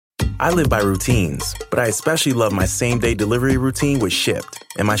I live by routines, but I especially love my same-day delivery routine with Shipt.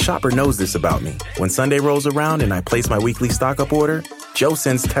 And my shopper knows this about me. When Sunday rolls around and I place my weekly stock-up order, Joe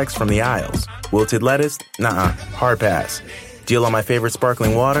sends texts from the aisles. Wilted lettuce? Nuh-uh, hard pass. Deal on my favorite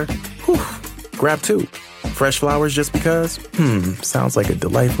sparkling water? Whew, grab two. Fresh flowers just because? Sounds like a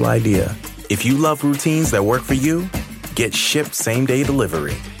delightful idea. If you love routines that work for you, get Shipt same-day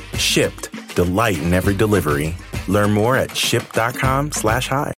delivery. Shipt, delight in every delivery. Learn more at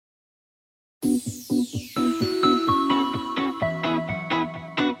shipt.com/hi.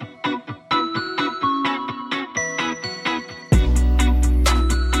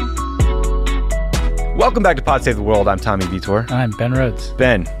 Welcome back to Pod Save the World. I'm Tommy Vitor. I'm Ben Rhodes.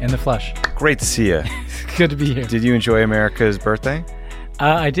 Ben. In the flesh. Great to see you. Good to be here. Did you enjoy America's birthday?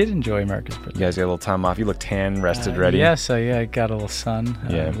 I did enjoy America's birthday. You guys got a little time off. You look tan, rested, ready. Yes, I got a little sun,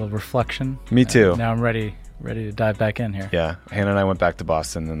 a little reflection. Me too. Now I'm ready to dive back in here. Yeah. Hannah and I went back to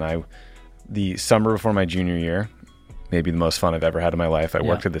Boston, and the summer before my junior year, maybe the most fun I've ever had in my life. I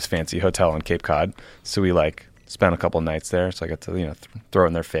worked at this fancy hotel on Cape Cod, so we spent a couple nights there. So I got to throw it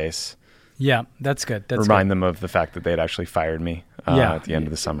in their face. Yeah, that's good. Remind them of the fact that they'd actually fired me at the end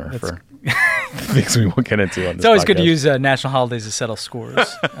of the summer for things we won't get into on this It's always podcast. good to use national holidays to settle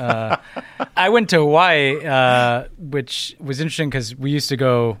scores. I went to Hawaii, which was interesting because we used to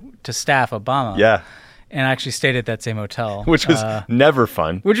go to staff Obama. Yeah. And I actually stayed at that same hotel. Which was never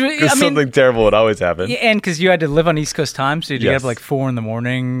fun. Because something terrible would always happen. Yeah, and because you had to live on East Coast time, so you had to get up like 4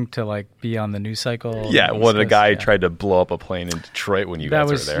 a.m. to be on the news cycle. Yeah, the guy tried to blow up a plane in Detroit when you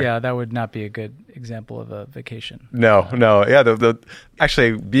guys were there. Yeah, that would not be a good example of a vacation. No. Yeah,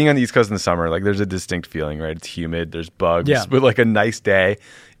 actually, being on the East Coast in the summer, there's a distinct feeling, right? It's humid, there's bugs. Yeah. But a nice day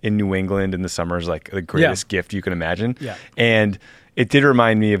in New England in the summer is the greatest gift you can imagine. Yeah. And it did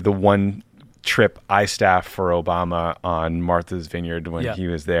remind me of the one trip I staffed for Obama on Martha's Vineyard when he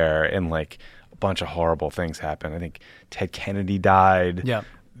was there, and a bunch of horrible things happened. I think Ted Kennedy died. Yeah.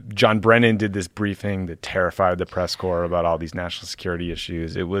 John Brennan did this briefing that terrified the press corps about all these national security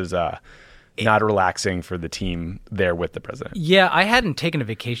issues. It was not relaxing for the team there with the president. Yeah, I hadn't taken a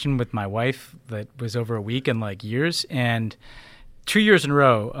vacation with my wife that was over a week in years, and 2 years in a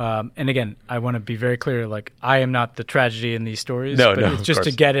row, and again, I want to be very clear, I am not the tragedy in these stories, but it's just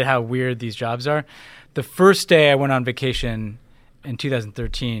to get at how weird these jobs are. The first day I went on vacation in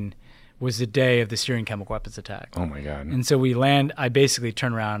 2013 was the day of the Syrian chemical weapons attack. Oh my God. And so I basically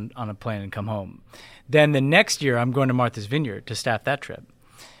turn around on a plane and come home. Then the next year, I'm going to Martha's Vineyard to staff that trip.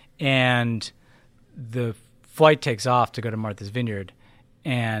 And the flight takes off to go to Martha's Vineyard,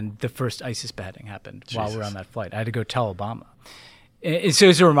 and the first ISIS beheading happened while we were on that flight. I had to go tell Obama. So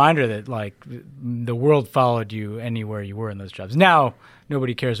it's a reminder that the world followed you anywhere you were in those jobs. Now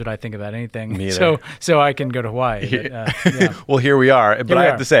nobody cares what I think about anything. Me either. So I can go to Hawaii. But, Well, here we are. But I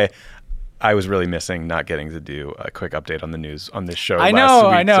have to say, I was really missing not getting to do a quick update on the news on this show last week.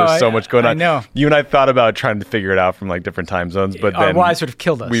 I know. There's so much going on. I know. You and I thought about trying to figure it out from different time zones, but then our wives would have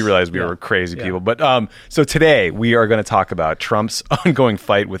killed us. We realized we were crazy people. But so today we are going to talk about Trump's ongoing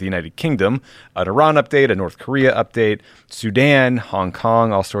fight with the United Kingdom, an Iran update, a North Korea update, Sudan, Hong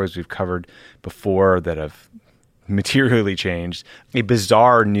Kong, all stories we've covered before that have materially changed, a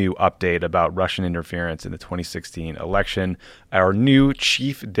bizarre new update about Russian interference in the 2016 election, our new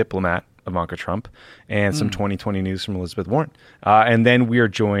chief diplomat, Ivanka Trump, and some 2020 news from Elizabeth Warren. And then we are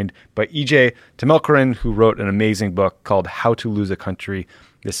joined by E.J. Temelkaran, who wrote an amazing book called How to Lose a Country,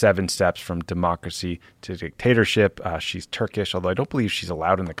 The 7 Steps from Democracy to Dictatorship. She's Turkish, although I don't believe she's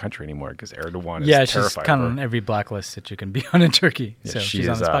allowed in the country anymore because Erdogan is terrified of her. Yeah, she's kind of on every blacklist that you can be on in Turkey. Yeah, so she's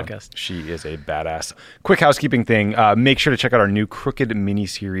on this podcast. She is a badass. Quick housekeeping thing. Make sure to check out our new Crooked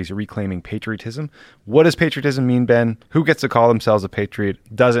mini-series, Reclaiming Patriotism. What does patriotism mean, Ben? Who gets to call themselves a patriot?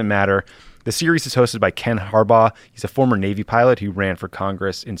 Doesn't matter. The series is hosted by Ken Harbaugh. He's a former Navy pilot who ran for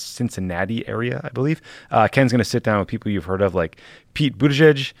Congress in Cincinnati area, I believe. Ken's going to sit down with people you've heard of like Pete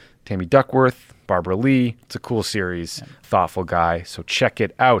Buttigieg, Tammy Duckworth, Barbara Lee. It's a cool series, thoughtful guy, so check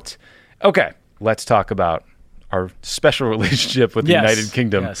it out. Okay, let's talk about our special relationship with the United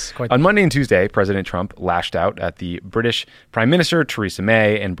Kingdom. Yes, on Monday and Tuesday, President Trump lashed out at the British Prime Minister, Theresa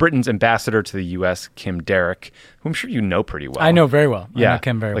May, and Britain's ambassador to the U.S., Kim Derrick, who I'm sure you know pretty well. I know very well. Yeah, I know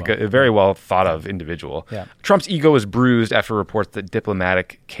Kim very well. A very well thought of individual. Yeah. Trump's ego was bruised after reports that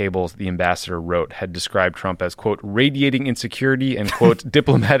diplomatic cables the ambassador wrote had described Trump as, quote, radiating insecurity and, quote,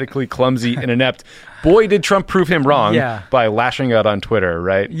 diplomatically clumsy and inept. Boy, did Trump prove him wrong by lashing out on Twitter,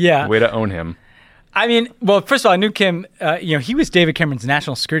 right? Yeah. Way to own him. I mean, well, first of all, I knew Kim, he was David Cameron's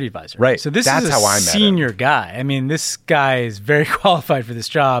national security advisor. Right. So this That's is a how I met senior guy. I mean, this guy is very qualified for this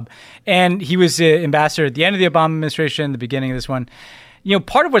job. And he was ambassador at the end of the Obama administration, the beginning of this one.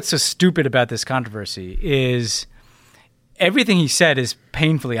 part of what's so stupid about this controversy is everything he said is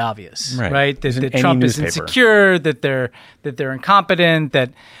painfully obvious, right? That Trump is insecure, that they're incompetent,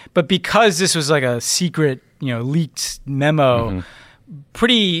 but because this was like a secret, leaked memo,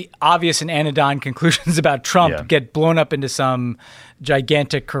 pretty obvious and anodyne conclusions about Trump get blown up into some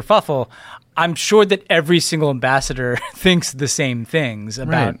gigantic kerfuffle. I'm sure that every single ambassador thinks the same things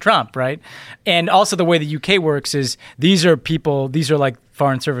about Trump, right? And also the way the UK works is these are like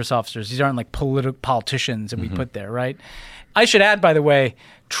foreign service officers. These aren't like politicians that we put there, right? I should add, by the way,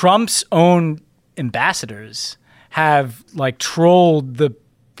 Trump's own ambassadors have like trolled the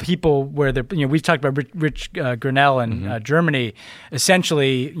people where they're, we've talked about Rich Grinnell in Germany,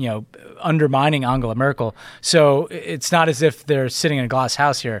 essentially, undermining Angela Merkel. So it's not as if they're sitting in a glass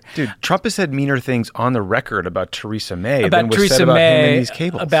house here. Dude, Trump has said meaner things on the record about Theresa May about than was Theresa said about May, him in these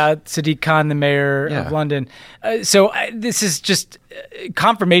cables. about Sadiq Khan, the mayor of London. So this is just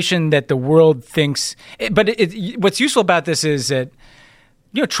confirmation that the world thinks. But what's useful about this is that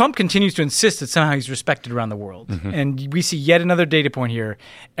Trump continues to insist that somehow he's respected around the world. And we see yet another data point here.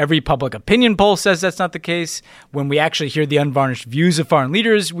 Every public opinion poll says that's not the case. When we actually hear the unvarnished views of foreign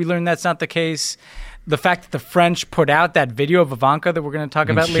leaders, we learn that's not the case. The fact that the French put out that video of Ivanka that we're going to talk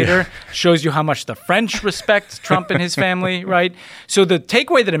about later shows you how much the French respect Trump and his family, right? So the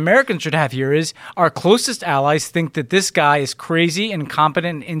takeaway that Americans should have here is our closest allies think that this guy is crazy,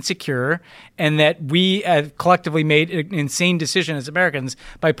 incompetent, and insecure, and that we have collectively made an insane decision as Americans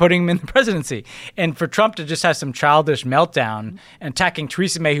by putting him in the presidency. And for Trump to just have some childish meltdown and attacking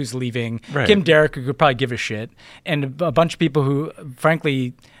Theresa May, who's leaving, Kim Derrick, who could probably give a shit, and a bunch of people who,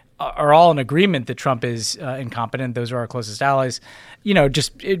 frankly, are all in agreement that Trump is incompetent. Those are our closest allies.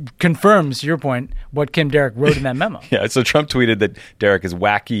 It confirms your point, what Kim Derrick wrote in that memo. So Trump tweeted that Derrick is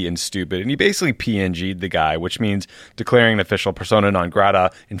wacky and stupid, and he basically PNG'd the guy, which means declaring an official persona non grata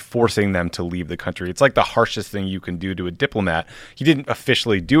and forcing them to leave the country. It's like the harshest thing you can do to a diplomat. He didn't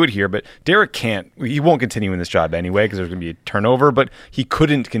officially do it here, but Derrick he won't continue in this job anyway because there's going to be a turnover, but he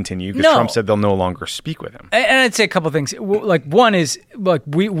couldn't continue because Trump said they'll no longer speak with him. And I'd say a couple of things. Like, one is,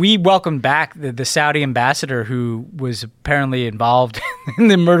 we welcomed back the Saudi ambassador who was apparently involved in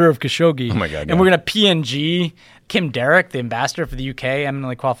the murder of Khashoggi. Oh my God! And we're going to PNG Kim Derrick, the ambassador for the UK,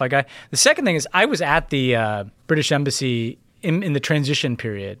 eminently qualified guy. The second thing is, I was at the British Embassy in the transition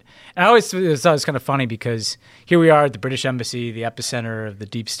period. And I always thought it was kind of funny because here we are at the British Embassy, the epicenter of the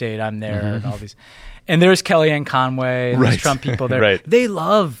deep state. I'm there and all these. And there's Kellyanne Conway and there's Trump people there. They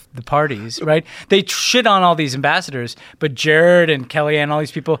love the parties, right? They shit on all these ambassadors, but Jared and Kellyanne, all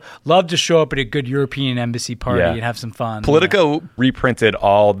these people love to show up at a good European embassy party and have some fun. Politico reprinted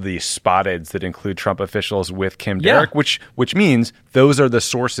all the spotteds that include Trump officials with Kim Derrick, which means those are the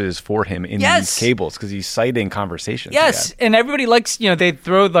sources for him in these cables because he's citing conversations. And everybody likes, they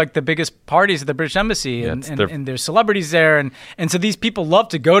throw like the biggest parties at the British Embassy and there's celebrities there. And so these people love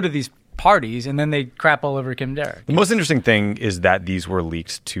to go to these parties, and then they crap all over Kim Derrick. The most interesting thing is that these were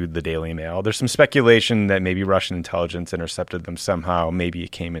leaked to the Daily Mail. There's some speculation that maybe Russian intelligence intercepted them somehow. Maybe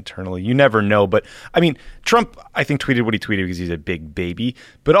it came internally. You never know. But, I mean, Trump, I think, tweeted what he tweeted because he's a big baby.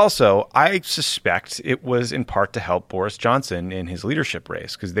 But also, I suspect it was in part to help Boris Johnson in his leadership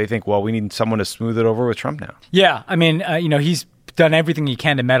race because they think, well, we need someone to smooth it over with Trump now. Yeah. I mean, he's done everything he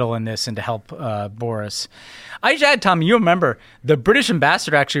can to meddle in this and to help Boris. I should add, Tom, you remember the British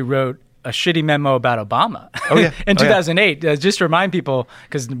ambassador actually wrote a shitty memo about Obama in 2008. Just to remind people,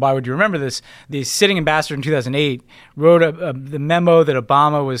 because why would you remember this? The sitting ambassador in 2008 wrote the memo that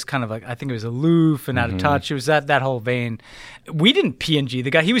Obama was kind of like, I think it was aloof and out of touch. It was that whole vein. We didn't PNG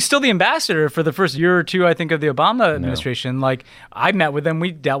the guy. He was still the ambassador for the first year or two, I think, of the Obama administration. Like, I met with him.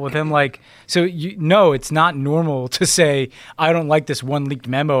 We dealt with him. Like, so it's not normal to say, I don't like this one leaked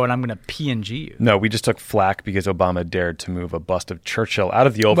memo and I'm going to PNG you. No, we just took flack because Obama dared to move a bust of Churchill out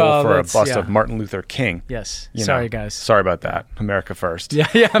of the Oval for a bust of Martin Luther King. Yes. Sorry, guys. Sorry about that. America first.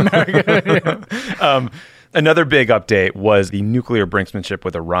 Yeah, America. Another big update was the nuclear brinksmanship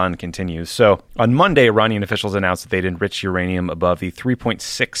with Iran continues. So on Monday, Iranian officials announced that they'd enriched uranium above the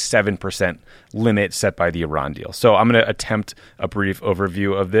 3.67% limit set by the Iran deal. So I'm going to attempt a brief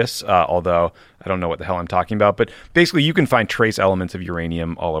overview of this, although I don't know what the hell I'm talking about. But basically, you can find trace elements of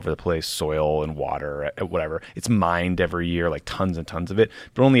uranium all over the place, soil and water, whatever. It's mined every year, like tons and tons of it.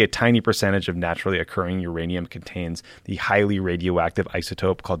 But only a tiny percentage of naturally occurring uranium contains the highly radioactive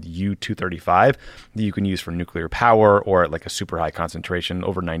isotope called U-235 that you can use for nuclear power or at like a super high concentration,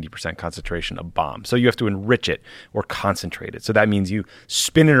 over 90% concentration of bomb. So you have to enrich it or concentrate it. So that means you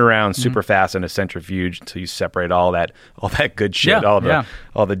spin it around super fast in a centrifuge until you separate all that good shit, all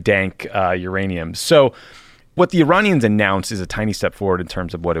the dank uranium. So What the Iranians announced is a tiny step forward in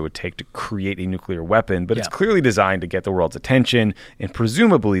terms of what it would take to create a nuclear weapon, but it's clearly designed to get the world's attention, and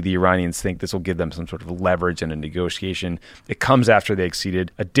presumably the Iranians think this will give them some sort of leverage in a negotiation. It comes after they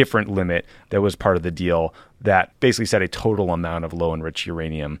exceeded a different limit that was part of the deal that basically set a total amount of low-enriched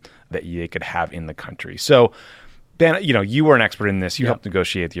uranium that they could have in the country. So, Ben, you were an expert in this. You helped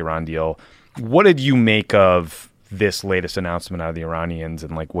negotiate the Iran deal. What did you make of this latest announcement out of the Iranians,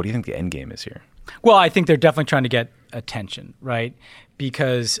 and what do you think the end game is here? Well, I think they're definitely trying to get attention, right?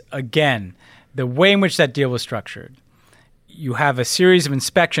 Because, again, the way in which that deal was structured, you have a series of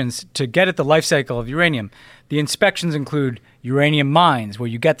inspections to get at the life cycle of uranium. The inspections include uranium mines, where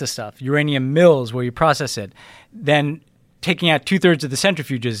you get the stuff, uranium mills, where you process it, then taking out 2/3 of the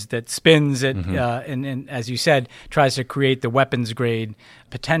centrifuges that spins it, and as you said, tries to create the weapons grade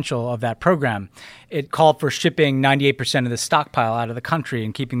potential of that program. It called for shipping 98% of the stockpile out of the country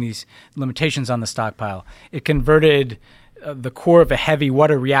and keeping these limitations on the stockpile. It converted the core of a heavy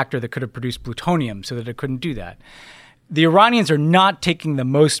water reactor that could have produced plutonium so that it couldn't do that. The Iranians are not taking the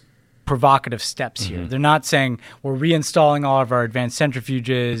most provocative steps here. They're not saying we're reinstalling all of our advanced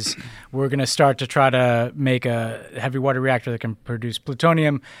centrifuges. We're going to start to try to make a heavy water reactor that can produce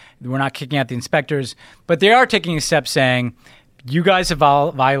plutonium. We're not kicking out the inspectors. But they are taking a step saying, you guys have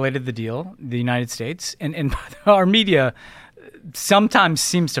violated the deal, the United States. And our media sometimes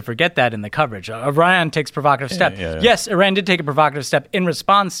seems to forget that in the coverage. Iran takes provocative step. Yes, Iran did take a provocative step in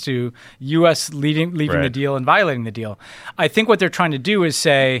response to U.S. leaving the deal and violating the deal. I think what they're trying to do is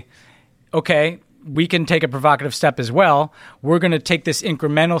say, okay, we can take a provocative step as well. We're going to take this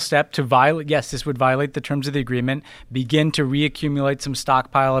incremental step to violate. Yes, this would violate the terms of the agreement, begin to reaccumulate some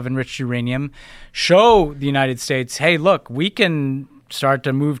stockpile of enriched uranium, show the United States, hey, look, we can start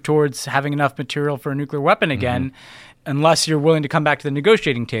to move towards having enough material for a nuclear weapon again, unless you're willing to come back to the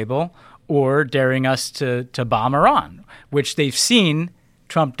negotiating table or daring us to bomb Iran, which they've seen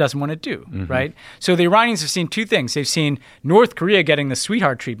Trump doesn't want to do, right? So the Iranians have seen two things. They've seen North Korea getting the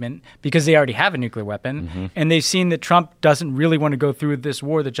sweetheart treatment because they already have a nuclear weapon, and they've seen that Trump doesn't really want to go through this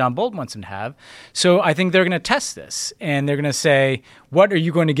war that John Bolton wants him to have. So I think they're going to test this, and they're going to say, what are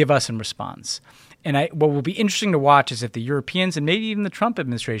you going to give us in response? And what will be interesting to watch is if the Europeans and maybe even the Trump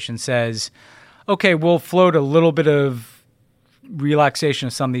administration says, okay, we'll float a little bit of relaxation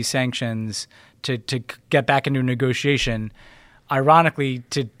of some of these sanctions to get back into a negotiation, ironically,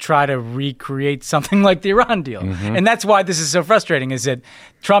 to try to recreate something like the Iran deal. And that's why this is so frustrating, is that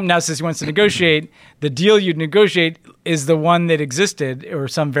Trump now says he wants to negotiate. The deal you'd negotiate is the one that existed or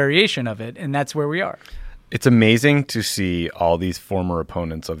some variation of it, and that's where we are. It's amazing to see all these former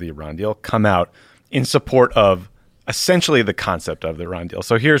opponents of the Iran deal come out in support of essentially the concept of the Iran deal.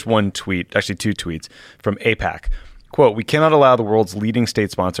 So here's one tweet, actually two tweets from AIPAC. Quote, we cannot allow the world's leading state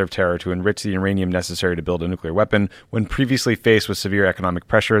sponsor of terror to enrich the uranium necessary to build a nuclear weapon. When previously faced with severe economic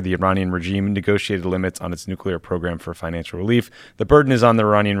pressure, the Iranian regime negotiated limits on its nuclear program for financial relief. The burden is on the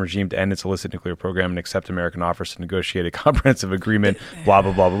Iranian regime to end its illicit nuclear program and accept American offers to negotiate a comprehensive agreement, blah,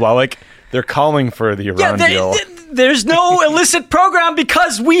 blah, blah, blah, blah. They're calling for the Iran deal. There's no illicit program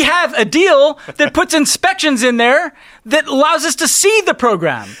because we have a deal that puts inspections in there that allows us to see the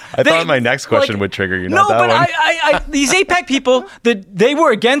program. I thought my next question would trigger you, not that one. No, but these AIPAC people, they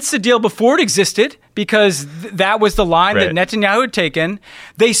were against the deal before it existed because that was the line that Netanyahu had taken.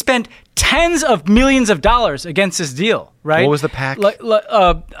 They spent tens of millions of dollars against this deal, right? What was the PAC?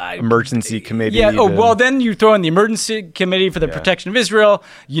 Emergency Committee? Yeah, well, then you throw in the Emergency Committee for the Protection of Israel,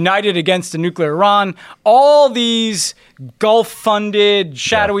 United Against the Nuclear Iran, all these Gulf-funded,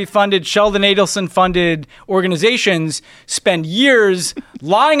 shadowy-funded, Sheldon Adelson-funded organizations spend years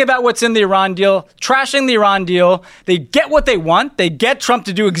lying about what's in the Iran deal, trashing the Iran deal. They get what they want. They get Trump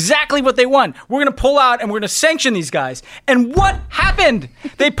to do exactly what they want. We're going to pull out and we're going to sanction these guys. And what happened?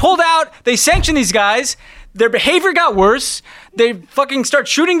 They pulled out, they sanctioned these guys. Their behavior got worse. They fucking start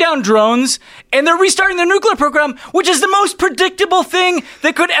shooting down drones, and they're restarting their nuclear program, which is the most predictable thing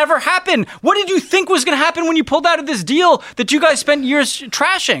that could ever happen. What did you think was going to happen when you pulled out of this deal that you guys spent years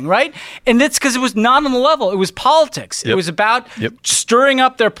trashing, right? And that's because it was not on the level. It was politics. It was about stirring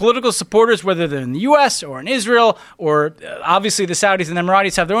up their political supporters, whether they're in the U.S. or in Israel, or obviously the Saudis and the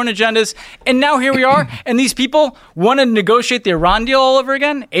Emiratis have their own agendas. And now here we are, and these people want to negotiate the Iran deal all over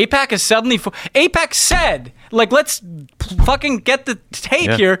again. AIPAC is suddenly... AIPAC said, let's fucking get the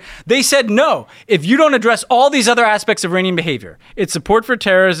tape here. They said, no, if you don't address all these other aspects of Iranian behavior, it's support for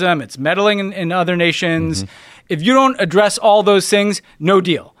terrorism, it's meddling in other nations, if you don't address all those things, no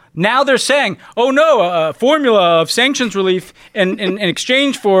deal. Now they're saying, oh no, a formula of sanctions relief in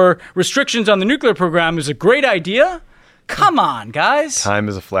exchange for restrictions on the nuclear program is a great idea? Come on, guys. Time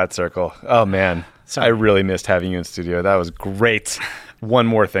is a flat circle. Oh, man. Sorry. I really missed having you in studio. That was great. One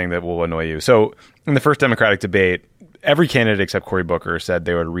more thing that will annoy you. So in the first Democratic debate, every candidate except Cory Booker said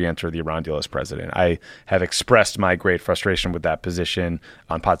they would re-enter the Iran deal as president. I have expressed my great frustration with that position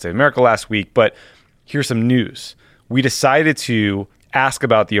on Pod Save America last week, but here's some news. We decided to ask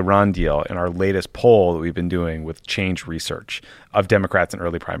about the Iran deal in our latest poll that we've been doing with Change Research of Democrats in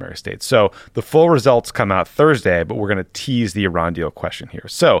early primary states. So the full results come out Thursday, but we're going to tease the Iran deal question here.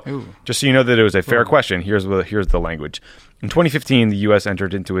 So just so you know that it was a fair question, here's the language. In 2015, the U.S.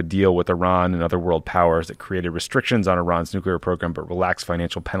 entered into a deal with Iran and other world powers that created restrictions on Iran's nuclear program but relaxed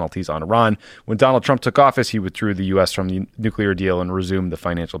financial penalties on Iran. When Donald Trump took office, he withdrew the U.S. from the nuclear deal and resumed the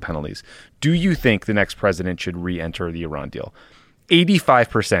financial penalties. Do you think the next president should re-enter the Iran deal?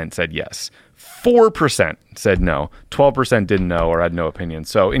 85% said yes. 4% said no. 12% didn't know or had no opinion.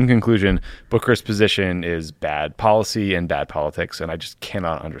 So in conclusion, Booker's position is bad policy and bad politics, and I just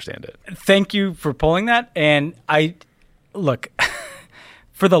cannot understand it. Thank you for pulling that. And look,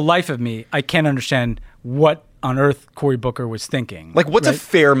 for the life of me, I can't understand what on earth Cory Booker was thinking. Like, what's a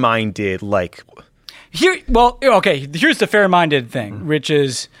fair-minded, here's the fair-minded thing, which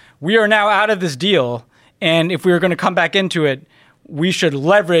is we are now out of this deal, and if we were going to come back into it, we should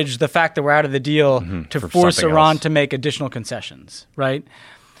leverage the fact that we're out of the deal to force Iran to make additional concessions, right?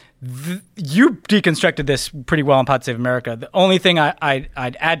 You deconstructed this pretty well in Pod Save America. The only thing I'd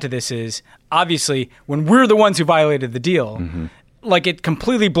add to this is, obviously, when we're the ones who violated the deal, it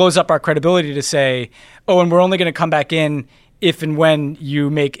completely blows up our credibility to say, and we're only going to come back in if and when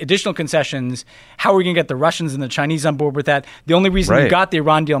you make additional concessions. How are we going to get the Russians and the Chinese on board with that? The only reason we got the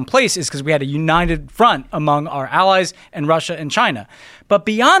Iran deal in place is because we had a united front among our allies and Russia and China. But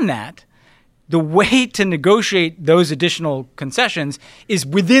beyond that, the way to negotiate those additional concessions is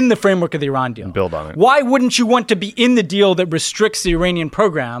within the framework of the Iran deal. Build on it. Why wouldn't you want to be in the deal that restricts the Iranian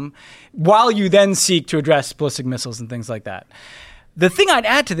program while you then seek to address ballistic missiles and things like that? The thing I'd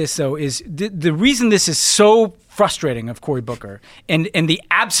add to this, though, is the reason this is so frustrating of Cory Booker and the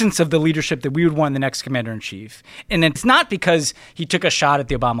absence of the leadership that we would want in the next commander-in-chief. And it's not because he took a shot at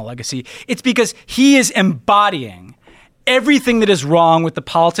the Obama legacy. It's because he is embodying everything that is wrong with the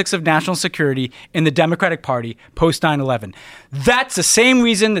politics of national security in the Democratic Party post 9/11. That's the same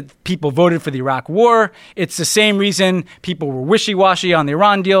reason that people voted for the Iraq War. It's the same reason people were wishy-washy on the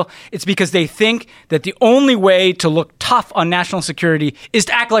Iran deal. It's because they think that the only way to look tough on national security is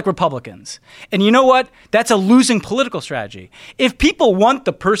to act like Republicans. And you know what? That's a losing political strategy. If people want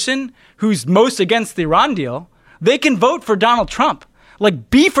the person who's most against the Iran deal, they can vote for Donald Trump.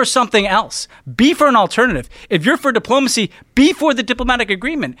 Be for something else. Be for an alternative. If you're for diplomacy, be for the diplomatic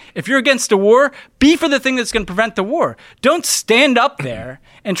agreement. If you're against a war, be for the thing that's going to prevent the war. Don't stand up there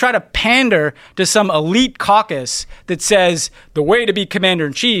and try to pander to some elite caucus that says the way to be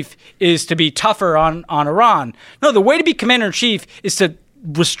commander-in-chief is to be tougher on Iran. No, the way to be commander-in-chief is to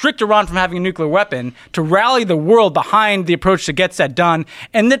restrict Iran from having a nuclear weapon, to rally the world behind the approach that gets that done,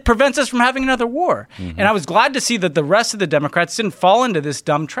 and that prevents us from having another war. And I was glad to see that the rest of the Democrats didn't fall into this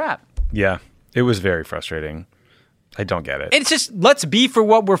dumb trap. Yeah, it was very frustrating. I don't get it. It's just, let's be for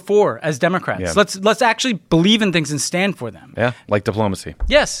what we're for as Democrats. Yeah. Let's actually believe in things and stand for them. Yeah, like diplomacy.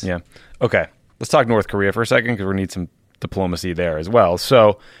 Yes. Yeah. Okay, let's talk North Korea for a second because we need some diplomacy there as well.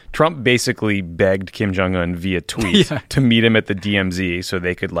 So Trump basically begged Kim Jong-un via tweet to meet him at the DMZ so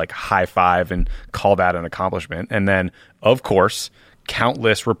they could high five and call that an accomplishment. And then, of course,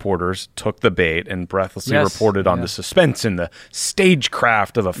 countless reporters took the bait and breathlessly reported on the suspense and the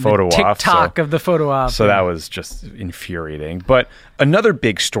stagecraft of a photo op. TikTok of the photo op. So that was just infuriating. But another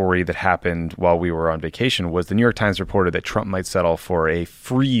big story that happened while we were on vacation was the New York Times reported that Trump might settle for a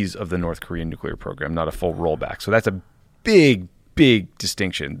freeze of the North Korean nuclear program, not a full rollback. So that's a big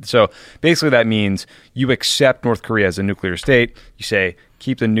distinction. So basically that means you accept North Korea as a nuclear state. You say,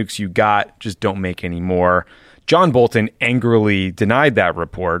 keep the nukes you got, just don't make any more. John Bolton angrily denied that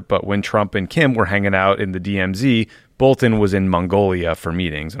report, but when Trump and Kim were hanging out in the DMZ, Bolton was in Mongolia for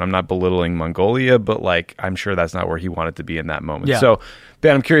meetings. And I'm not belittling Mongolia, but I'm sure that's not where he wanted to be in that moment. Yeah. So,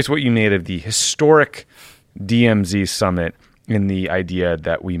 Ben, I'm curious what you made of the historic DMZ summit in the idea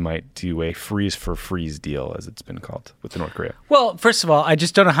that we might do a freeze for freeze deal, as it's been called, with the North Korea. Well, first of all, I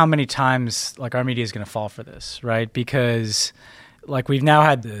just don't know how many times our media is going to fall for this, right? Because we've now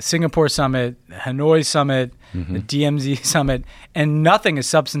had the Singapore summit, the Hanoi summit, the DMZ summit, and nothing is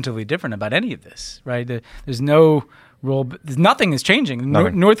substantively different about any of this, right? There's no role. Nothing is changing.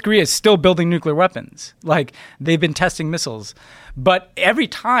 North Korea is still building nuclear weapons. They've been testing missiles. But every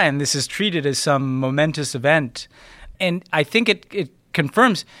time this is treated as some momentous event. And I think it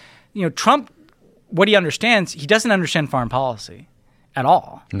confirms, Trump, what he understands, he doesn't understand foreign policy. at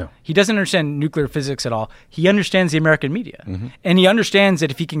all. No. He doesn't understand nuclear physics at all. He understands the American media. And he understands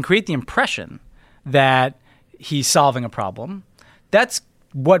that if he can create the impression that he's solving a problem, that's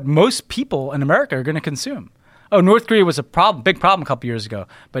what most people in America are going to consume. Oh, North Korea was a big problem a couple years ago,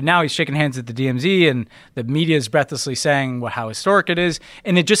 but now he's shaking hands at the DMZ and the media is breathlessly saying how historic it is,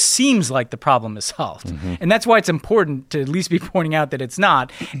 and it just seems like the problem is solved. And that's why it's important to at least be pointing out that it's not,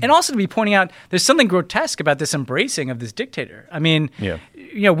 and also to be pointing out there's something grotesque about this embracing of this dictator. I mean,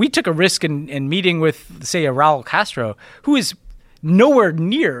 we took a risk in meeting with, say, a Raul Castro, who is nowhere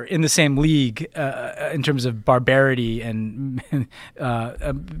near in the same league in terms of barbarity and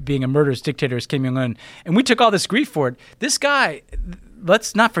being a murderous dictator as Kim Jong-un. And we took all this grief for it. This guy,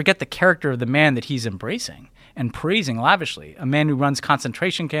 let's not forget the character of the man that he's embracing and praising lavishly. A man who runs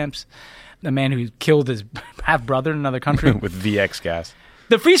concentration camps, a man who killed his half-brother in another country. With VX gas.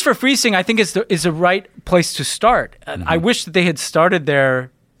 The Freeze for Freezing, I think, is the right place to start. I wish that they had started there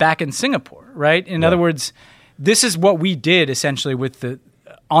back in Singapore, right? In other words, this is what we did essentially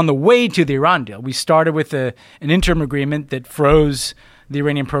on the way to the Iran deal. We started with an interim agreement that froze the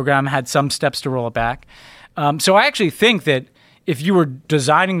Iranian program, had some steps to roll it back. So I actually think that if you were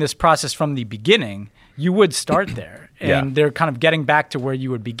designing this process from the beginning, you would start there. And they're kind of getting back to where you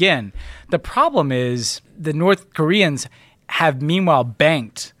would begin. The problem is the North Koreans have meanwhile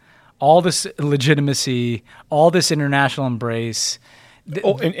banked all this legitimacy, all this international embrace.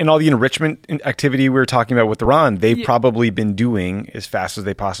 And all the enrichment activity we were talking about with Iran, they've probably been doing as fast as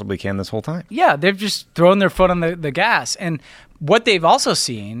they possibly can this whole time. Yeah, they've just thrown their foot on the gas. And what they've also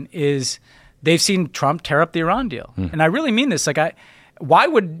seen is they've seen Trump tear up the Iran deal. And I really mean this. Why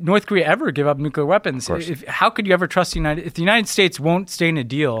would North Korea ever give up nuclear weapons? How could you ever trust if the United States won't stay in a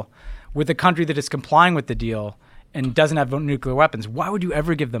deal with a country that is complying with the deal and doesn't have nuclear weapons, why would you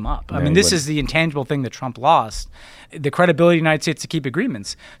ever give them up? I mean, this is the intangible thing that Trump lost, the credibility of the United States to keep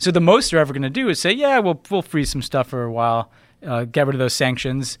agreements. So the most they're ever going to do is say, we'll freeze some stuff for a while, get rid of those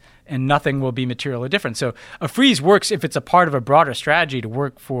sanctions, and nothing will be materially different. So a freeze works if it's a part of a broader strategy to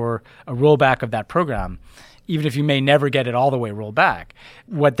work for a rollback of that program, even if you may never get it all the way rolled back.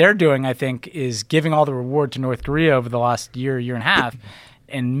 What they're doing, I think, is giving all the reward to North Korea over the last year and a half,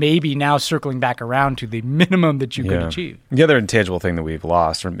 and maybe now circling back around to the minimum that you could achieve. The other intangible thing that we've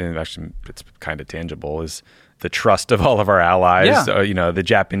lost, or actually it's kind of tangible, is the trust of all of our allies. The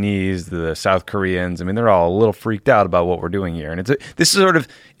Japanese, the South Koreans. I mean, they're all a little freaked out about what we're doing here. And this is sort of,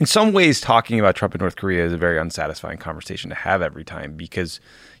 in some ways, talking about Trump and North Korea is a very unsatisfying conversation to have every time, because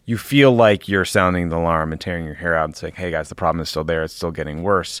you feel like you're sounding the alarm and tearing your hair out and saying, hey, guys, the problem is still there. It's still getting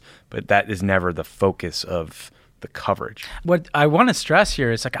worse. But that is never the focus of the coverage. What I want to stress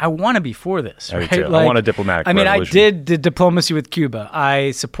here is I want to be for this. Right? I want a diplomatic resolution. I did the diplomacy with Cuba.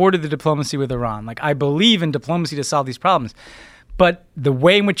 I supported the diplomacy with Iran. I believe in diplomacy to solve these problems. But the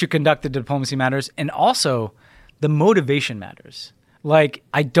way in which you conduct the diplomacy matters, and also the motivation matters.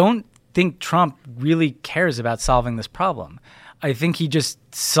 I don't think Trump really cares about solving this problem. I think he just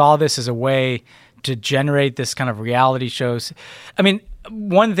saw this as a way to generate this kind of reality shows. I mean,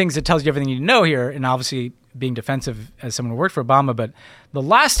 one of the things that tells you everything you need to know here, and obviously being defensive as someone who worked for Obama, but the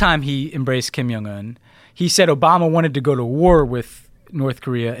last time he embraced Kim Jong-un, he said Obama wanted to go to war with North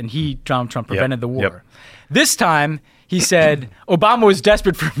Korea, and Donald Trump prevented the war. This time, he said Obama was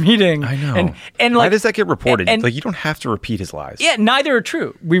desperate for a meeting. I know. And why does that get reported? You don't have to repeat his lies. Yeah, neither are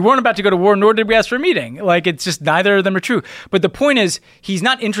true. We weren't about to go to war, nor did we ask for a meeting. It's just neither of them are true. But the point is, he's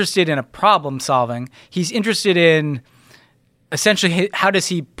not interested in a problem solving. He's interested in essentially, how does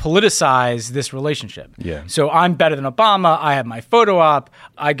he politicize this relationship? Yeah. So I'm better than Obama. I have my photo op.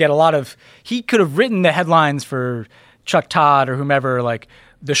 I get a lot of. He could have written the headlines for Chuck Todd or whomever,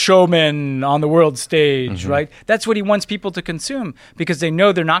 the showman on the world stage, right? That's what he wants people to consume, because they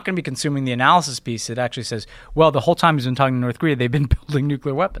know they're not going to be consuming the analysis piece that actually says, well, the whole time he's been talking to North Korea, they've been building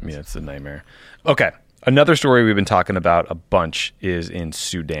nuclear weapons. Yeah, it's a nightmare. Okay. Another story we've been talking about a bunch is in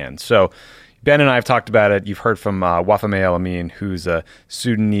Sudan. So Ben and I have talked about it. You've heard from Wafame El Amin, who's a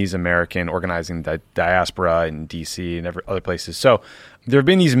Sudanese American organizing the diaspora in D.C. and other places. So there have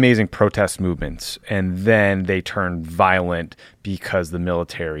been these amazing protest movements, and then they turned violent because the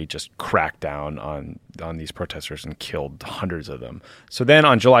military just cracked down on these protesters and killed hundreds of them. So then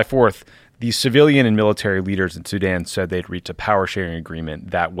on July 4th, the civilian and military leaders in Sudan said they'd reach a power sharing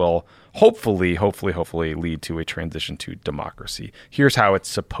agreement that will hopefully lead to a transition to democracy. Here's how it's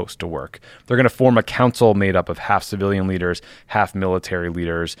supposed to work. They're going to form a council made up of half civilian leaders, half military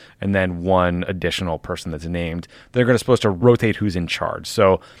leaders, and then one additional person that's named. They're supposed to rotate who's in charge.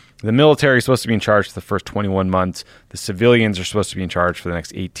 So the military is supposed to be in charge for the first 21 months. The civilians are supposed to be in charge for the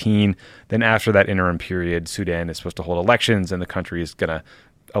next 18. Then after that interim period, Sudan is supposed to hold elections, and the country is going to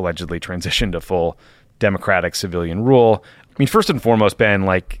allegedly transition to full democratic civilian rule. I mean, first and foremost, Ben,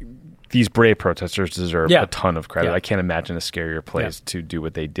 like, these brave protesters deserve a ton of credit. I can't imagine a scarier place to do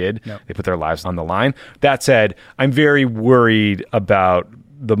what they did. They put their lives on the line. That said, I'm very worried about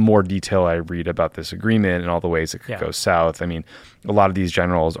the more detail I read about this agreement and all the ways it could go south. I mean, a lot of these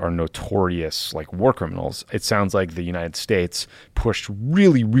generals are notorious, like, war criminals. It sounds like the United States pushed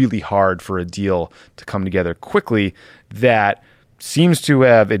really, really hard for a deal to come together quickly that seems to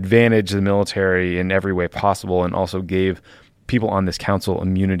have advantaged the military in every way possible, and also gave people on this council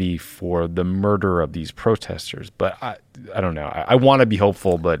immunity for the murder of these protesters. But I don't know. I want to be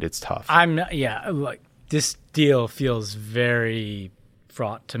hopeful, but it's tough. Like, this deal feels very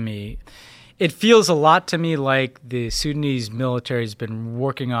fraught to me. It feels a lot to me like the Sudanese military has been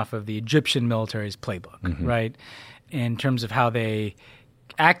working off of the Egyptian military's playbook, right? In terms of how they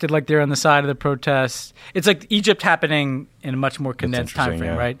acted like they're on the side of the protests. It's like Egypt happening in a much more condensed time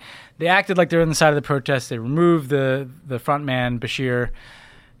frame, right? They acted like they're on the side of the protests. They removed the front man, Bashir.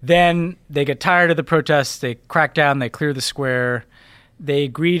 Then they get tired of the protests. They crack down. They clear the square. They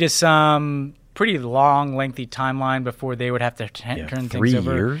agree to some pretty long, lengthy timeline before they would have to turn things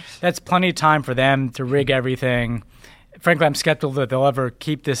over. 3 years? That's plenty of time for them to rig everything. Frankly, I'm skeptical that they'll ever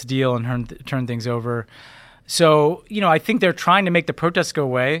keep this deal and turn things over. So, I think they're trying to make the protests go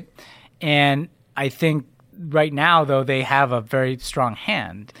away. And I think right now, though, they have a very strong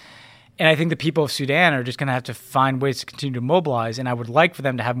hand. And I think the people of Sudan are just going to have to find ways to continue to mobilize. And I would like for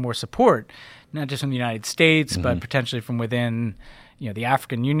them to have more support, not just from the United States, but potentially from within, the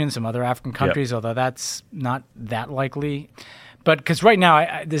African Union, some other African countries, although that's not that likely. But because right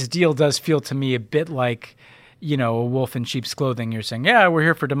now, this deal does feel to me a bit like, a wolf in sheep's clothing. You're saying, we're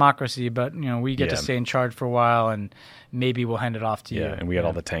here for democracy, but, we get to stay in charge for a while, and maybe we'll hand it off to you. Yeah, and we got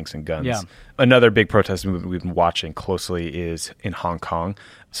all the tanks and guns. Yeah. Another big protest movement we've been watching closely is in Hong Kong.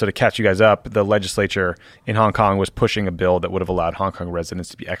 So to catch you guys up, the legislature in Hong Kong was pushing a bill that would have allowed Hong Kong residents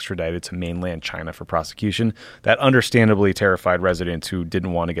to be extradited to mainland China for prosecution. That understandably terrified residents who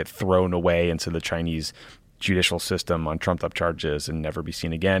didn't want to get thrown away into the Chinese judicial system on trumped-up charges and never be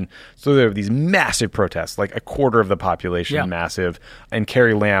seen again. So there were these massive protests, like a quarter of the population, massive. And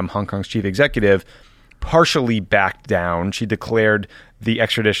Carrie Lam, Hong Kong's chief executive, partially backed down. She declared the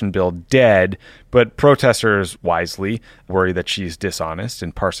extradition bill dead, but protesters wisely worry that she's dishonest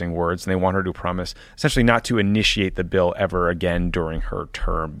in parsing words, and they want her to promise essentially not to initiate the bill ever again during her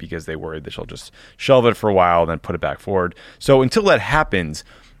term, because they worry that she'll just shelve it for a while and then put it back forward. So until that happens,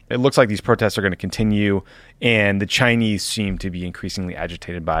 it looks like these protests are going to continue, and the Chinese seem to be increasingly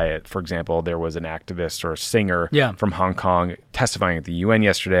agitated by it. For example, there was an activist or a singer from Hong Kong testifying at the UN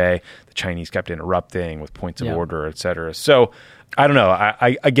yesterday. The Chinese kept interrupting with points of order, et cetera. So I don't know.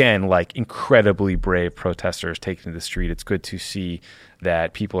 I again, like, incredibly brave protesters taking to the street. It's good to see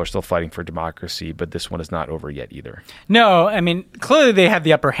that people are still fighting for democracy, but this one is not over yet either. No, I mean, clearly they have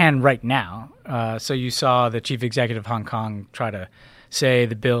the upper hand right now. So you saw the chief executive of Hong Kong try to say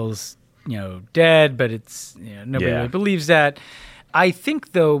the bill's, dead, but it's, nobody really believes that. I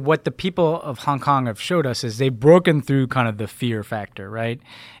think, though, what the people of Hong Kong have showed us is they've broken through kind of the fear factor, right?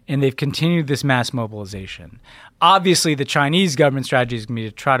 And they've continued this mass mobilization. Obviously, the Chinese government strategy is going to be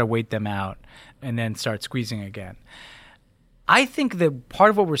to try to wait them out and then start squeezing again. I think that part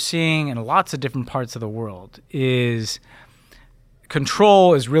of what we're seeing in lots of different parts of the world is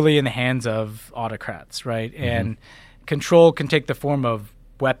control is really in the hands of autocrats, right? And control can take the form of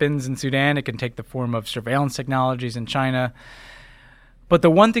weapons in Sudan. It can take the form of surveillance technologies in China. But the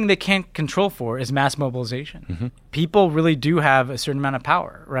one thing they can't control for is mass mobilization. People really do have a certain amount of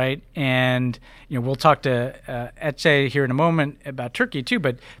power, right? And we'll talk to Ece here in a moment about Turkey too.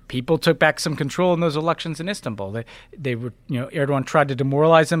 But people took back some control in those elections in Istanbul. They were, Erdogan tried to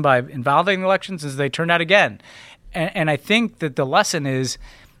demoralize them by invalidating the elections, as they turned out again. And I think that the lesson is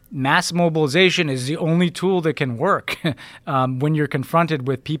mass mobilization is the only tool that can work when you're confronted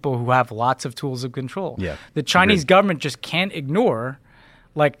with people who have lots of tools of control. The Chinese government just can't ignore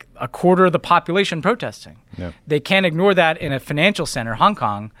like a quarter of the population protesting. They can't ignore that in a financial center, Hong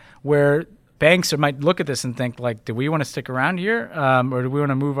Kong, where banks might look at this and think, like, do we want to stick around here, or do we want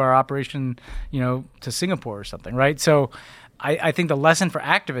to move our operation, to Singapore or something, right? So I think the lesson for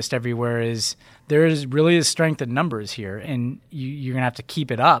activists everywhere is there is really a strength in numbers here, and you're going to have to keep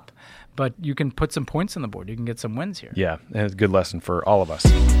it up. But you can put some points on the board. You can get some wins here. Yeah, and it's a good lesson for all of us.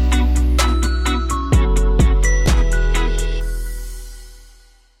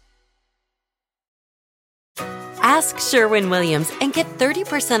 Ask Sherwin-Williams and get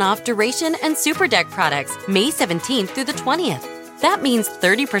 30% off Duration and Super Deck products May 17th through the 20th. That means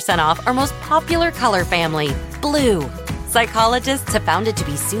 30% off our most popular color family, blue. Psychologists have found it to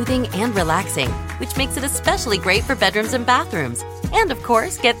be soothing and relaxing, which makes it especially great for bedrooms and bathrooms. And, of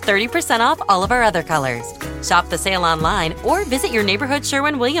course, get 30% off all of our other colors. Shop the sale online or visit your neighborhood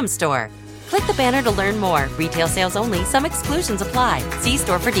Sherwin-Williams store. Click the banner to learn more. Retail sales only. Some exclusions apply. See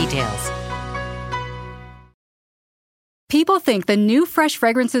store for details. People think the new fresh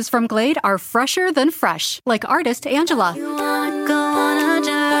fragrances from Glade are fresher than fresh, like artist Angela. You wanna go on a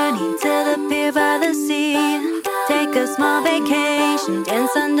journey to the pier by the sea. Take a small vacation,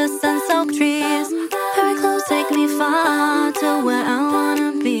 dance under sun-soaked trees. Hurry close, take me far to where I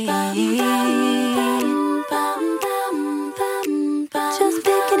wanna be. Just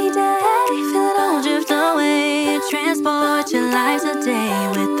pick any day, feel it all drift away. Transport your lives a day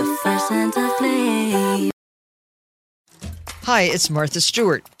with the first scent of Glade. Hi, it's Martha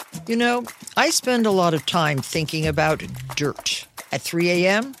Stewart. You know, I spend a lot of time thinking about dirt. At 3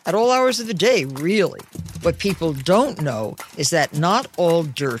 a.m., at all hours of the day, really. What people don't know is that not all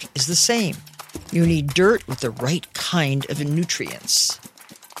dirt is the same. You need dirt with the right kind of nutrients.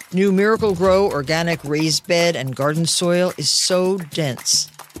 New Miracle Grow organic raised bed and garden soil is so dense,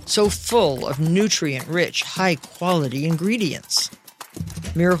 so full of nutrient-rich, high-quality ingredients.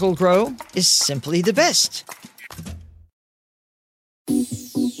 Miracle Grow is simply the best.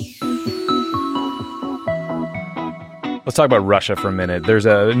 Let's talk about Russia for a minute. There's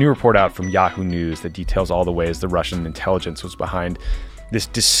a new report out from Yahoo News that details all the ways the Russian intelligence was behind this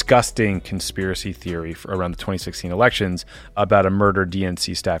disgusting conspiracy theory around the 2016 elections about a murdered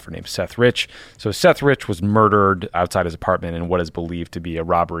DNC staffer named Seth Rich. So Seth Rich was murdered outside his apartment in what is believed to be a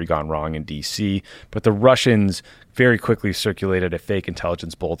robbery gone wrong in D.C., but the Russians very quickly circulated a fake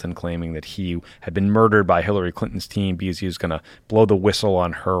intelligence bulletin claiming that he had been murdered by Hillary Clinton's team because he was going to blow the whistle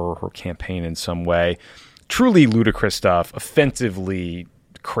on her or her campaign in some way. Truly ludicrous stuff, offensively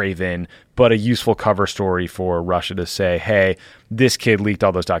craven, but a useful cover story for Russia to say, hey, this kid leaked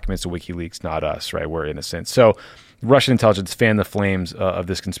all those documents to WikiLeaks, not us, right? We're innocent. So Russian intelligence fanned the flames of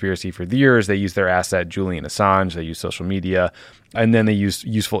this conspiracy for years. They used their asset, Julian Assange. They used social media. And then they used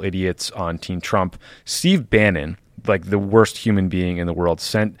useful idiots on Team Trump. Steve Bannon, like the worst human being in the world,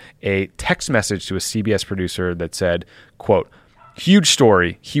 sent a text message to a CBS producer that said, quote, "Huge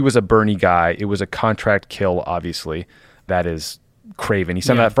story. He was a Bernie guy. It was a contract kill, obviously." That is craven. He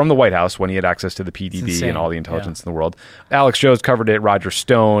sent that from the White House when he had access to the PDB and all the intelligence in the world. Alex Jones covered it. Roger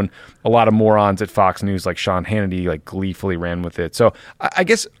Stone. A lot of morons at Fox News like Sean Hannity like gleefully ran with it. So I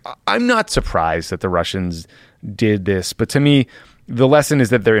guess I'm not surprised that the Russians did this. But to me, the lesson is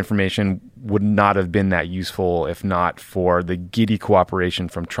that their information would not have been that useful if not for the giddy cooperation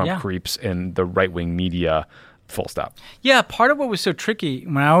from Trump creeps and the right-wing media. Full stop. Yeah, part of what was so tricky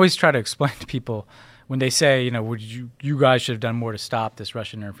when I always try to explain to people when they say, would you guys should have done more to stop this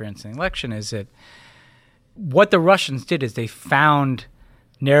Russian interference in the election, is that what the Russians did is they found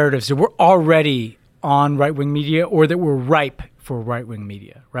narratives that were already on right-wing media or that were ripe for right-wing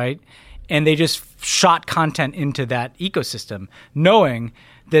media, right? And they just shot content into that ecosystem, knowing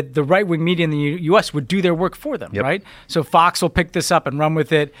that the right-wing media in the U.S. would do their work for them, right? So Fox will pick this up and run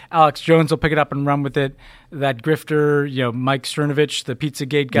with it. Alex Jones will pick it up and run with it. That grifter, Mike Cernovich, the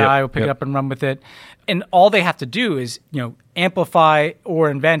Pizzagate guy, will pick it up and run with it. And all they have to do is, amplify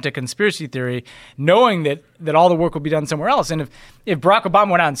or invent a conspiracy theory, knowing that all the work will be done somewhere else. And if Barack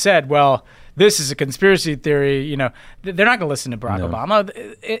Obama went out and said, well, this is a conspiracy theory, they're not going to listen to Barack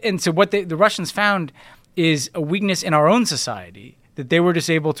Obama. And so what the Russians found is a weakness in our own society that they were just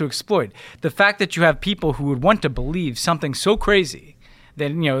able to exploit. The fact that you have people who would want to believe something so crazy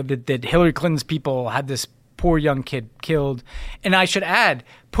that, that Hillary Clinton's people had this poor young kid killed. And I should add,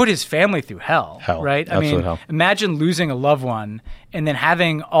 put his family through hell, right? Absolute hell. Imagine losing a loved one and then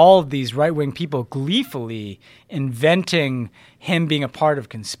having all of these right-wing people gleefully inventing him being a part of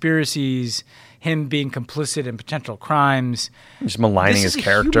conspiracies, him being complicit in potential crimes. Just maligning his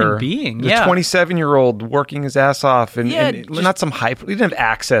character. Human being. The 27-year-old working his ass off and not some hype. We didn't have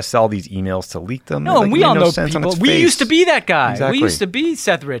access to all these emails to leak them. No, and we all know people. We used to be that guy. Exactly. We used to be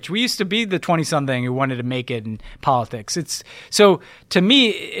Seth Rich. We used to be the 20-something who wanted to make it in politics. So to me,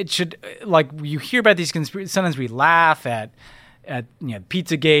 it should, like, you hear about these conspiracies, sometimes we laugh at at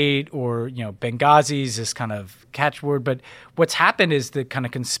Pizzagate or Benghazi's this kind of catchword. But what's happened is the kind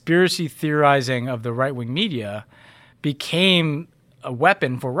of conspiracy theorizing of the right-wing media became a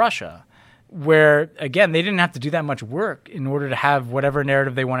weapon for Russia, where, again, they didn't have to do that much work in order to have whatever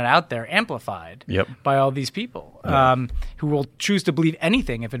narrative they wanted out there amplified by all these people who will choose to believe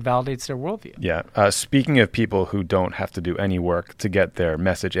anything if it validates their worldview. Yeah. Speaking of people who don't have to do any work to get their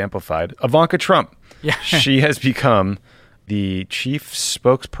message amplified, Ivanka Trump. Yeah. She has become the chief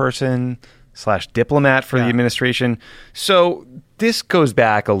spokesperson / diplomat for the administration. So this goes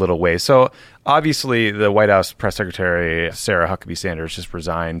back a little way. So obviously the White House press secretary, Sarah Huckabee Sanders, just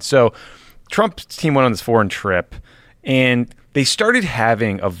resigned. So Trump's team went on this foreign trip, and they started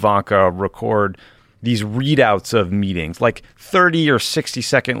having Ivanka record these readouts of meetings, like 30 or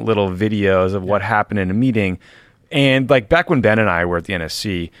 60-second little videos of what happened in a meeting. And like back when Ben and I were at the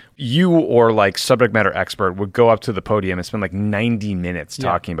NSC, you or like subject matter expert would go up to the podium and spend like 90 minutes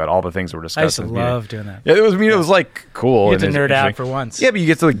talking about all the things that were discussed. I used to love doing that. Yeah, it was like cool. You get to nerd out for once. Yeah, but you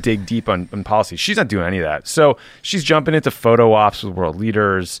get to like dig deep on policy. She's not doing any of that. So she's jumping into photo ops with world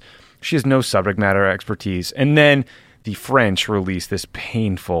leaders. She has no subject matter expertise. And then the French released this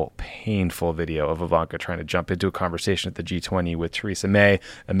painful video of Ivanka trying to jump into a conversation at the G20 with Theresa May,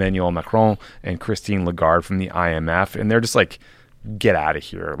 Emmanuel Macron, and Christine Lagarde from the IMF. And they're just like, get out of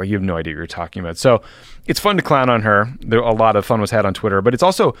here. Like, you have no idea what you're talking about. So it's fun to clown on her. A lot of fun was had on Twitter, but it's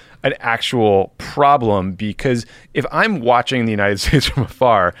also an actual problem because if I'm watching the United States from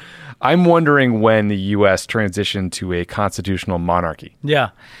afar, I'm wondering when the U.S. transitioned to a constitutional monarchy. Yeah.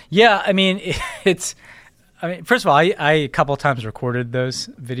 I mean, first of all, I a couple of times recorded those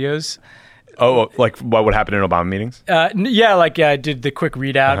videos. Oh, like what would happen in Obama meetings? I did the quick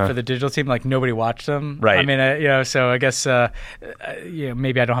readout for the digital team. Like nobody watched them. Right. I mean, so I guess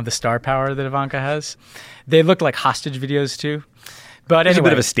maybe I don't have the star power that Ivanka has. They look like hostage videos too. But There's anyway,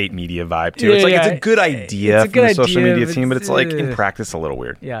 a bit of a state media vibe too. It's it's a good idea from the social media team, but it's like in practice a little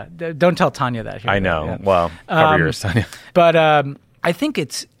weird. Yeah, don't tell Tanya that here. I know. Yeah. Well, cover yours, Tanya. But I think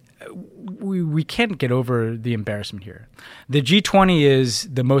we can't get over the embarrassment here. The G20 is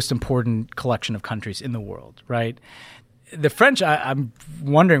the most important collection of countries in the world, right? The French, I'm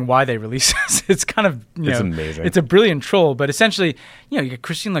wondering why they release this. It's kind of, it's amazing. It's a brilliant troll, but essentially, you get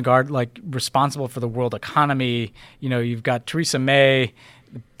Christine Lagarde, like, responsible for the world economy. You've got Theresa May,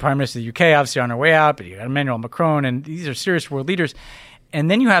 the Prime Minister of the UK, obviously on her way out, but you got Emmanuel Macron, and these are serious world leaders.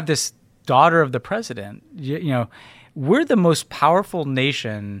 And then you have this daughter of the president. We're the most powerful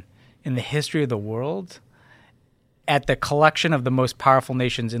nation in the history of the world at the collection of the most powerful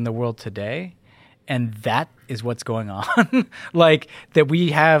nations in the world today. And that is what's going on. Like, that we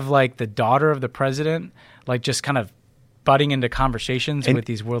have, like, the daughter of the president, like, just kind of butting into conversations with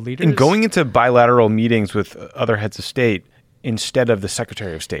these world leaders. And going into bilateral meetings with other heads of state instead of the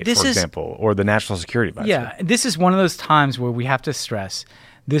Secretary of State, for example, or the National Security Advisor. Yeah, this is one of those times where we have to stress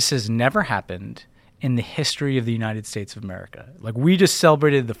this has never happened in the history of the United States of America. Like, we just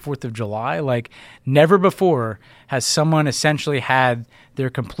celebrated the 4th of July. Like, never before has someone essentially had their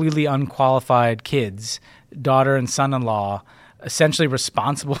completely unqualified kids, daughter and son-in-law, essentially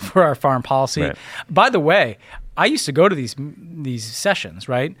responsible for our foreign policy. Right. By the way, I used to go to these sessions,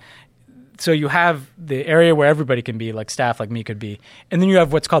 right? So you have the area where everybody can be, like staff like me could be. And then you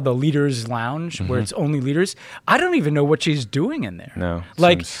have what's called the leaders lounge, where it's only leaders. I don't even know what she's doing in there. No.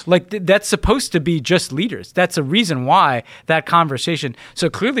 That's supposed to be just leaders. That's a reason why that conversation.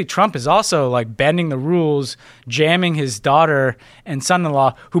 So clearly Trump is also like bending the rules, jamming his daughter and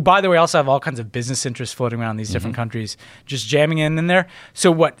son-in-law, who, by the way, also have all kinds of business interests floating around these different countries, just jamming in there.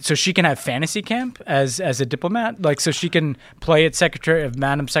 So what? So she can have fantasy camp as a diplomat? Like, so she can play at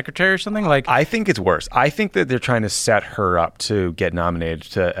Madam Secretary or something? Like, I think it's worse. I think that they're trying to set her up to get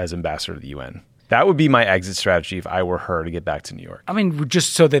nominated as ambassador to the UN. That would be my exit strategy if I were her to get back to New York. I mean,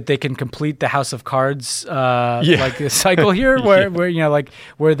 just so that they can complete the House of Cards like the cycle here, where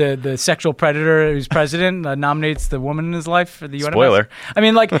where the sexual predator who's president nominates the woman in his life for the UN. Spoiler. I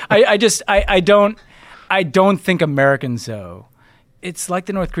mean, like, I don't think Americans though. It's like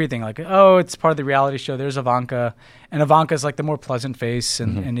the North Korea thing, like, oh, it's part of the reality show. There's Ivanka, and Ivanka's like the more pleasant face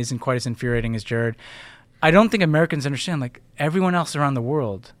and isn't quite as infuriating as Jared. I don't think Americans understand, like, everyone else around the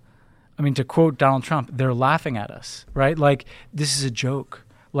world. I mean, to quote Donald Trump, they're laughing at us, right? Like, this is a joke.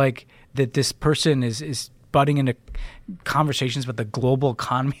 Like, that this person is butting into conversations about the global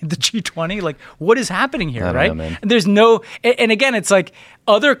economy of the G20. Like, what is happening here, right? Know, and there's no, and again, it's like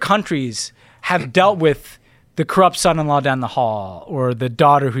other countries have dealt with the corrupt son-in-law down the hall, or the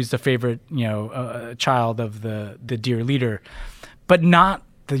daughter who's the favorite, child of the dear leader, but not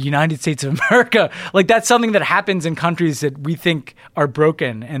the United States of America. Like, that's something that happens in countries that we think are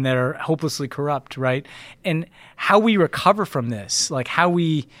broken and that are hopelessly corrupt, right? And how we recover from this, like how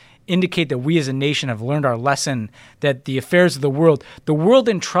we indicate that we as a nation have learned our lesson, that the affairs of the world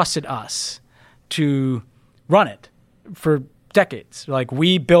entrusted us to run it for decades. Like,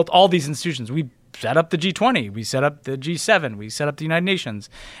 we built all these institutions. We set up the G20. We set up the G7. We set up the United Nations.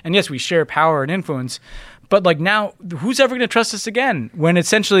 And yes, we share power and influence. But like, now, who's ever going to trust us again when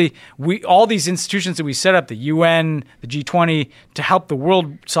essentially all these institutions that we set up, the UN, the G20, to help the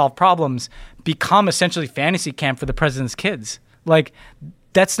world solve problems, become essentially fantasy camp for the president's kids? Like,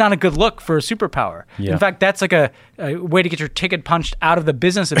 that's not a good look for a superpower. Yeah. In fact, that's like a way to get your ticket punched out of the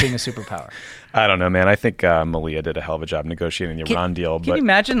business of being a superpower. I don't know, man. I think Malia did a hell of a job negotiating the Iran deal. Can you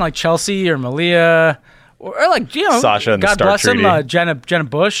imagine like Chelsea or Malia or like, Sasha and God the START bless treaty. him, Jenna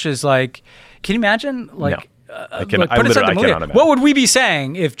Bush is like, can you imagine? Like, no. I cannot imagine. What would we be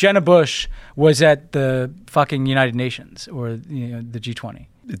saying if Jenna Bush was at the fucking United Nations or the G20?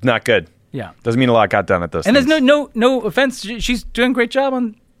 It's not good. Yeah. Doesn't mean a lot got done at those and things. There's no offense. She's doing a great job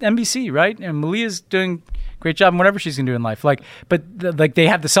on NBC, right? And Malia's doing a great job in whatever she's going to do in life. Like, but they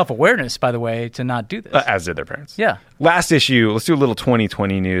have the self-awareness, by the way, to not do this. As did their parents. Yeah. Last issue, let's do a little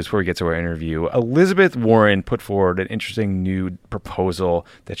 2020 news before we get to our interview. Elizabeth Warren put forward an interesting new proposal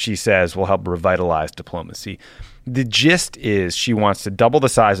that she says will help revitalize diplomacy. The gist is she wants to double the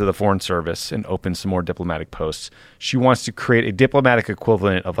size of the Foreign Service and open some more diplomatic posts. She wants to create a diplomatic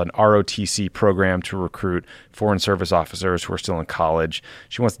equivalent of an ROTC program to recruit Foreign Service officers who are still in college.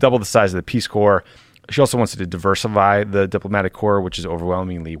 She wants to double the size of the Peace Corps. She also wants to diversify the diplomatic corps, which is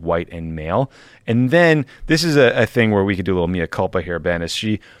overwhelmingly white and male. And then this is a thing where we could do a little mea culpa here, Ben, is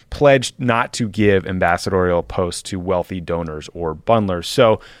she pledged not to give ambassadorial posts to wealthy donors or bundlers.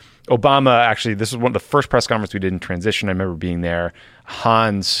 So Obama, actually, this was one of the first press conferences we did in transition. I remember being there.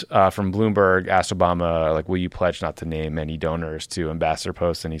 Hans from Bloomberg asked Obama, like, will you pledge not to name any donors to ambassador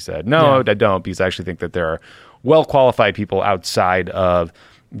posts? And he said, no, I don't, because I actually think that there are well-qualified people outside of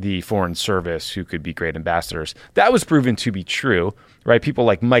the Foreign Service who could be great ambassadors. That was proven to be true, right? People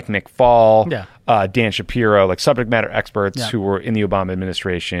like Mike McFaul, Dan Shapiro, like subject matter experts who were in the Obama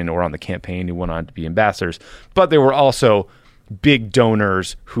administration or on the campaign who went on to be ambassadors. But there were also big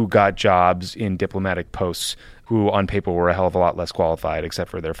donors who got jobs in diplomatic posts who on paper were a hell of a lot less qualified except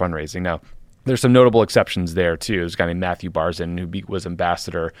for their fundraising. Now, there's some notable exceptions there too. There's a guy named Matthew Barzin who was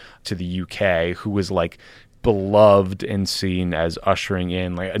ambassador to the UK who was like beloved and seen as ushering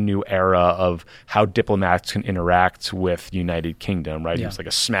in like a new era of how diplomats can interact with United Kingdom, right? He was like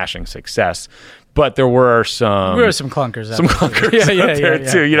a smashing success. But there were some clunkers out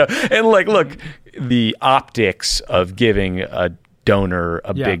there too, you know. And like, look, the optics of giving a donor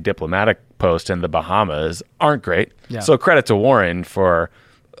a big diplomatic post in the Bahamas aren't great. Yeah. So credit to Warren for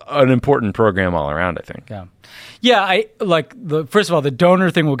an important program all around, I think. Yeah, I like first of all, the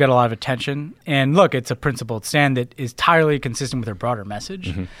donor thing will get a lot of attention. And look, it's a principled stand that is entirely consistent with her broader message.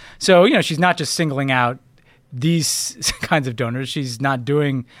 Mm-hmm. So, you know, she's not just singling out these kinds of donors. She's not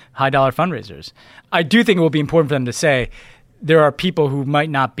doing high dollar fundraisers. I do think it will be important for them to say there are people who might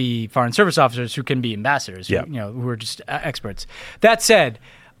not be Foreign Service officers who can be ambassadors, who are just experts. That said,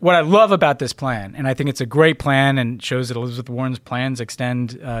 what I love about this plan, and I think it's a great plan and shows that Elizabeth Warren's plans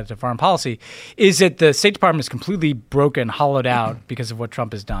extend to foreign policy, is that the State Department is completely broken, hollowed out because of what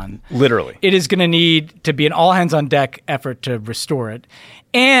Trump has done. Literally. It is going to need to be an all-hands-on-deck effort to restore it.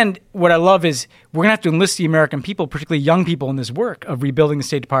 And what I love is we're going to have to enlist the American people, particularly young people, in this work of rebuilding the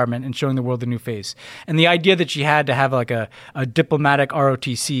State Department and showing the world a new face. And the idea that she had to have like a diplomatic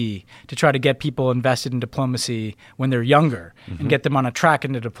ROTC to try to get people invested in diplomacy when they're younger and get them on a track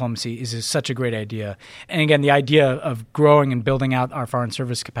into diplomacy is such a great idea. And again, the idea of growing and building out our foreign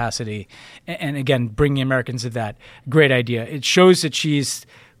service capacity and again, bringing Americans to that, great idea. It shows that she's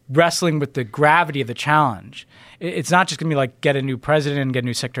wrestling with the gravity of the challenge. It's not just going to be like get a new president and get a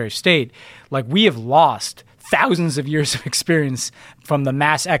new Secretary of State. Like we have lost thousands of years of experience from the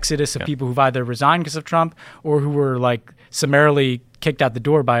mass exodus of people who've either resigned because of Trump or who were like summarily kicked out the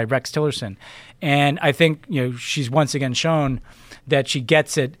door by Rex Tillerson. And I think, you know, she's once again shown that she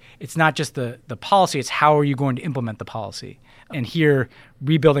gets it. It's not just the policy, it's how are you going to implement the policy. And here,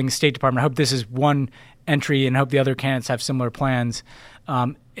 rebuilding the State Department, I hope this is one entry and I hope the other candidates have similar plans.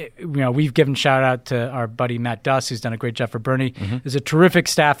 We've given shout out to our buddy Matt Duss, who's done a great job for Bernie. There's a terrific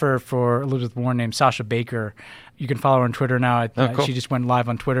staffer for Elizabeth Warren named Sasha Baker. You can follow her on Twitter now. Cool. She just went live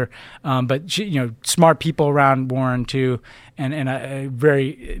on Twitter. But she, smart people around Warren too, and a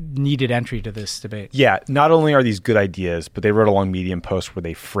very needed entry to this debate. Yeah, not only are these good ideas, but they wrote a long Medium post where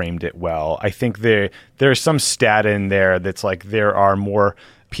they framed it well. I think there's some stat in there that's like there are more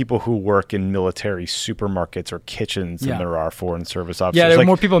people who work in military supermarkets or kitchens than there are foreign service officers. Yeah, there are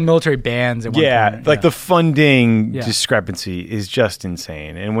more people in military bands at one point. The funding discrepancy is just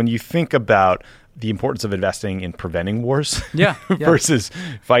insane. And when you think about the importance of investing in preventing wars versus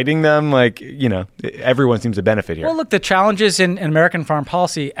fighting them, everyone seems to benefit here. Well, look, the challenges in American foreign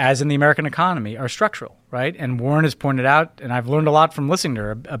policy, as in the American economy, are structural, right? And Warren has pointed out, and I've learned a lot from listening to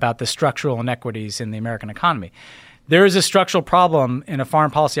her about the structural inequities in the American economy. There is a structural problem in a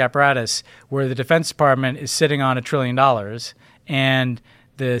foreign policy apparatus where the Defense Department is sitting on $1 trillion and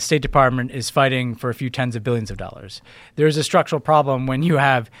the State Department is fighting for a few tens of billions of dollars. There's a structural problem when you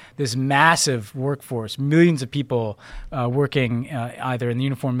have this massive workforce, millions of people working either in the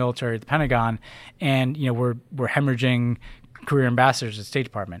uniformed military or the Pentagon, and we're hemorrhaging career ambassadors at the State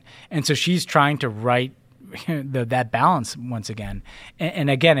Department. And so she's trying to right that balance once again. And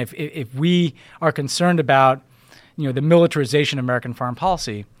again, if we are concerned about the militarization of American foreign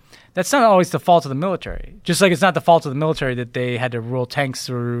policy, that's not always the fault of the military. Just like it's not the fault of the military that they had to roll tanks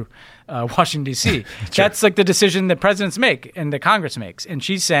through Washington, D.C. That's like the decision that presidents make and that Congress makes. And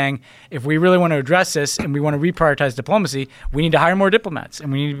she's saying, if we really want to address this and we want to reprioritize diplomacy, we need to hire more diplomats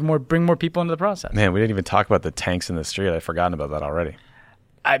and we need to bring more people into the process. Man, we didn't even talk about the tanks in the street. I've forgotten about that already.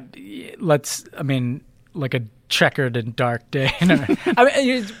 Like a checkered and dark day. Can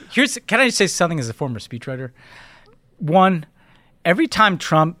I just say something as a former speechwriter? One, every time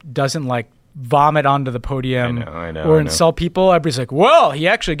Trump doesn't vomit onto the podium or insult people, everybody's like, well, he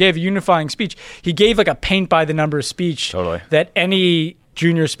actually gave a unifying speech. He gave a paint by the numbers speech that any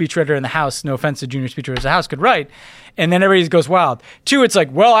junior speechwriter in the House, no offense to junior speechwriters in the House, could write. And then everybody goes wild. Two, it's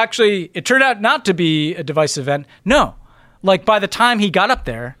well, actually, it turned out not to be a divisive event. No. By the time he got up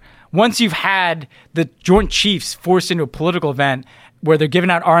there, once you've had the Joint Chiefs forced into a political event where they're giving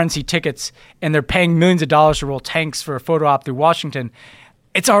out RNC tickets and they're paying millions of dollars to roll tanks for a photo op through Washington,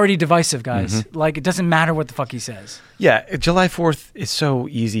 it's already divisive, guys. Mm-hmm. It doesn't matter what the fuck he says. Yeah, July 4th is so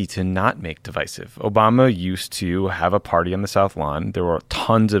easy to not make divisive. Obama used to have a party on the South Lawn. There were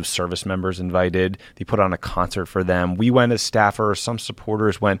tons of service members invited. They put on a concert for them. We went as staffers. Some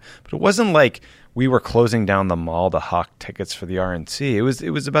supporters went. But it wasn't like we were closing down the mall to hawk tickets for the RNC.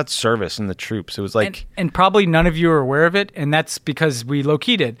 It was about service and the troops. It was and probably none of you are aware of it, and that's because we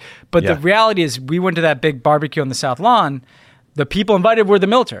low-keyed it. But the reality is we went to that big barbecue on the South Lawn. The people invited were the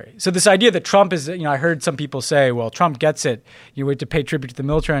military. So this idea that Trump is, I heard some people say, well, Trump gets it. You wait to pay tribute to the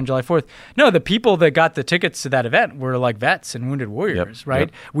military on July 4th. No, the people that got the tickets to that event were vets and wounded warriors, right?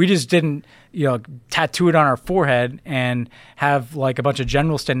 Yep. We just didn't, tattoo it on our forehead and have a bunch of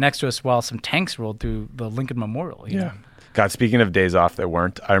generals stand next to us while some tanks rolled through the Lincoln Memorial. You know? God, speaking of days off that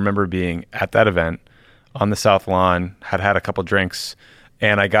weren't, I remember being at that event on the South Lawn, had a couple drinks,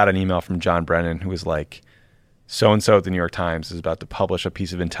 and I got an email from John Brennan who was like, so-and-so at the New York Times is about to publish a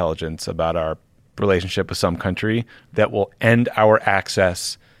piece of intelligence about our relationship with some country that will end our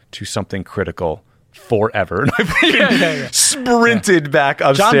access to something critical forever. And I sprinted back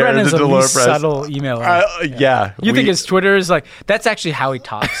upstairs. John Brennan's to the least subtle emailer. You think his Twitter is that's actually how he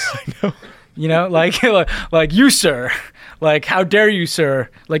talks. I know. Like you, sir. How dare you, sir?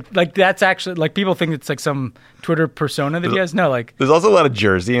 That's actually people think it's some Twitter persona that he has. No, there's also a lot of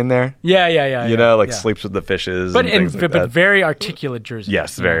Jersey in there. Yeah. Sleeps with the fishes. But and things but very articulate Jersey.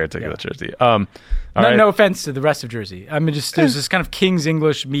 Yes, very articulate Jersey. No offense to the rest of Jersey. I mean, just there's this kind of King's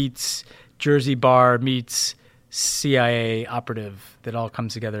English meets Jersey bar meets CIA operative that all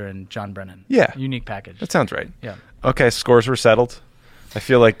comes together in John Brennan. Yeah, unique package. That sounds right. Yeah. Okay, scores were settled. I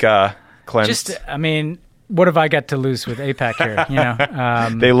feel like cleansed. What have I got to lose with AIPAC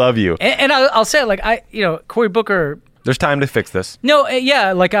here? They love you. And I'll say Cory Booker. There's time to fix this. No,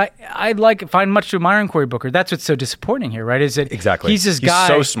 I find much to admire in Cory Booker. That's what's so disappointing here, right? Is that exactly he's this guy.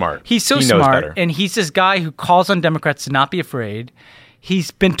 He's so smart. He knows better. And he's this guy who calls on Democrats to not be afraid.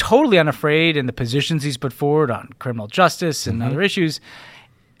 He's been totally unafraid in the positions he's put forward on criminal justice and other issues.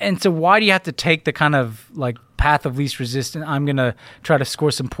 And so why do you have to take the kind of path of least resistance? I'm going to try to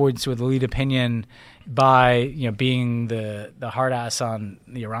score some points with the lead opinion by being the hard ass on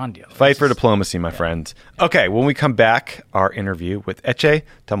the Iran deal. Fight for diplomacy, my friend. Okay, when we come back, our interview with Ece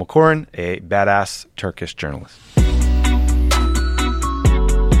Temelkuran, a badass Turkish journalist.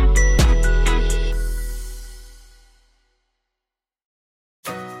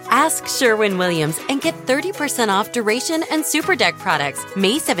 Ask Sherwin-Williams and get 30% off duration and super deck products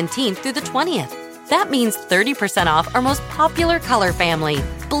May 17th through the 20th. That means 30% off our most popular color family,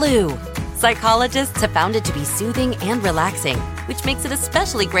 blue. Psychologists have found it to be soothing and relaxing, which makes it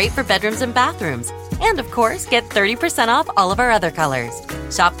especially great for bedrooms and bathrooms. And of course, get 30% off all of our other colors.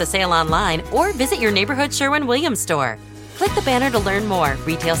 Shop the sale online or visit your neighborhood Sherwin-Williams store. Click the banner to learn more.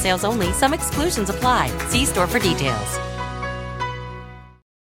 Retail sales only. Some exclusions apply. See store for details.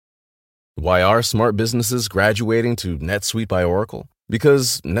 Why are smart businesses graduating to NetSuite by Oracle?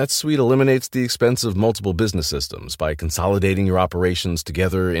 Because NetSuite eliminates the expense of multiple business systems by consolidating your operations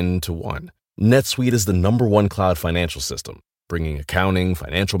together into one. NetSuite is the #1 cloud financial system, bringing accounting,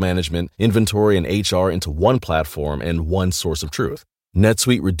 financial management, inventory, and HR into one platform and one source of truth.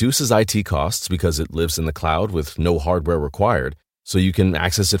 NetSuite reduces IT costs because it lives in the cloud with no hardware required, so you can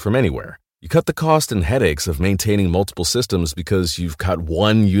access it from anywhere. You cut the cost and headaches of maintaining multiple systems because you've got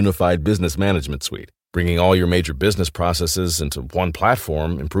one unified business management suite. Bringing all your major business processes into one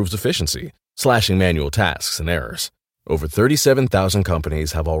platform improves efficiency, slashing manual tasks and errors. Over 37,000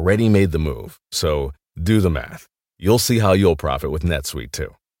 companies have already made the move, so do the math. You'll see how you'll profit with NetSuite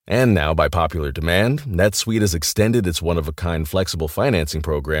too. And now, by popular demand, NetSuite has extended its one-of-a-kind flexible financing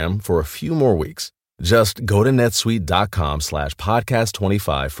program for a few more weeks. Just go to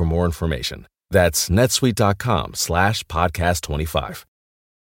netsuite.com/podcast25 for more information. That's netsuite.com/podcast25.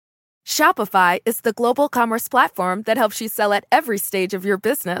 Shopify is the global commerce platform that helps you sell at every stage of your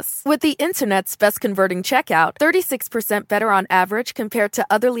business. With the internet's best converting checkout, 36% better on average compared to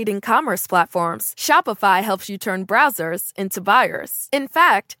other leading commerce platforms, Shopify helps you turn browsers into buyers. In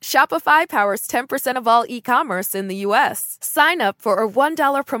fact, Shopify powers 10% of all e-commerce in the U.S. Sign up for a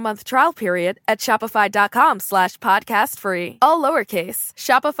 $1 per month trial period at shopify.com/podcast-free. All lowercase,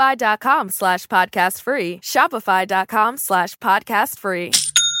 shopify.com/podcast-free, shopify.com/podcast-free.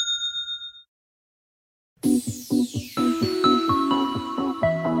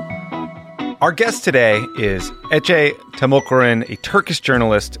 Our guest today is Ece Temelkuran, a Turkish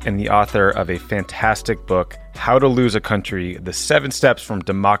journalist and the author of a fantastic book, How to Lose a Country, The 7 Steps from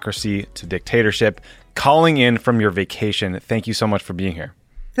Democracy to Dictatorship. Calling in from your vacation. Thank you so much for being here.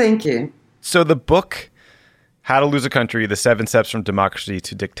 Thank you. So the book, How to Lose a Country, The 7 Steps from Democracy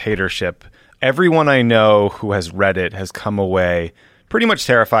to Dictatorship, everyone I know who has read it has come away pretty much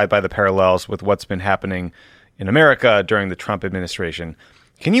terrified by the parallels with what's been happening in America during the Trump administration.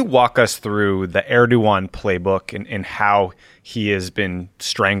 Can you walk us through the Erdogan playbook and how he has been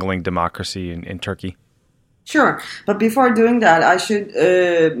strangling democracy in Turkey? Sure. But before doing that, I should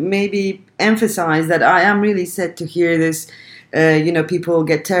maybe emphasize that I am really sad to hear this. People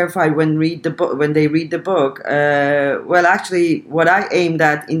get terrified when they read the book. Well, actually, what I aimed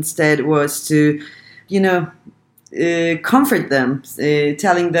at instead was to, comfort them,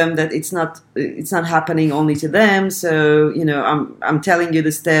 telling them that it's not happening only to them. So I'm telling you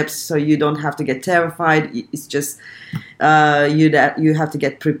the steps, so you don't have to get terrified. It's just you have to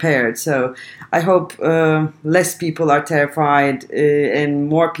get prepared. So I hope less people are terrified and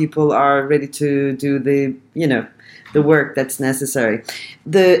more people are ready to do the work that's necessary.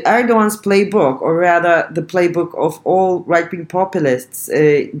 The Erdogan's playbook, or rather the playbook of all right-wing populists,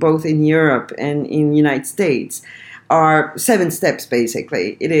 both in Europe and in the United States, are 7 steps,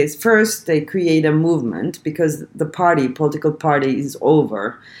 basically. It is, first, they create a movement because the political party is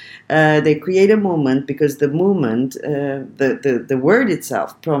over. They create a movement because the movement, the word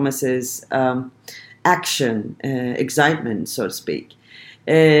itself, promises action, excitement, so to speak.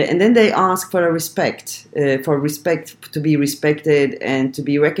 And then they ask for a respect to be respected and to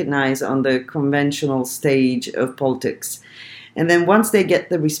be recognized on the conventional stage of politics. And then once they get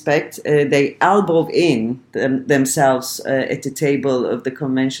the respect, they elbow in themselves at the table of the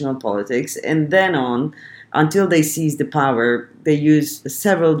conventional politics. And then on, until they seize the power, they use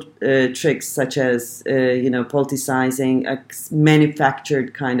several tricks such as, politicizing, a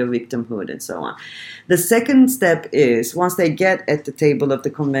manufactured kind of victimhood and so on. The second step is, once they get at the table of the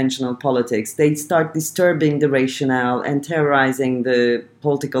conventional politics, they start disturbing the rationale and terrorizing the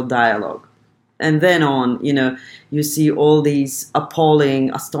political dialogue. And then on, you see all these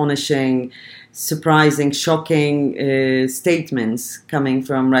appalling, astonishing, surprising, shocking statements coming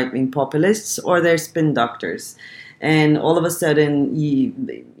from right-wing populists or their spin doctors. And all of a sudden,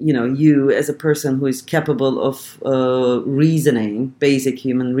 you as a person who is capable of reasoning, basic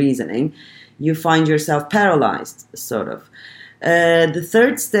human reasoning, you find yourself paralyzed, sort of. The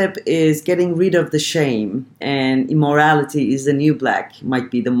third step is getting rid of the shame, and immorality is the new black,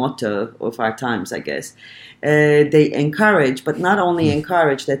 might be the motto of our times, I guess. They encourage, but not only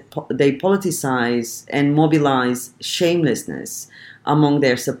encourage, that they politicize and mobilize shamelessness among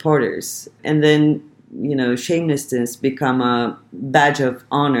their supporters. And then shamelessness become a badge of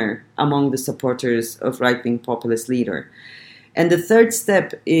honor among the supporters of right-wing populist leader. And the third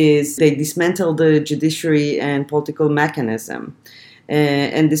step is they dismantle the judiciary and political mechanism.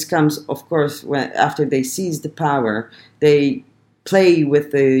 And this comes, of course, after they seize the power. They play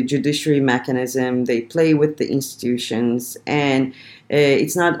with the judiciary mechanism, they play with the institutions, and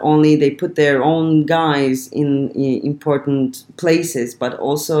it's not only they put their own guys in important places, but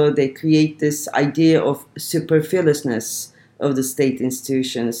also they create this idea of superfluousness of the state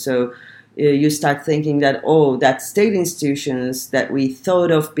institutions. So you start thinking that, that state institutions that we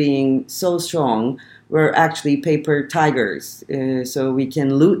thought of being so strong were actually paper tigers, so we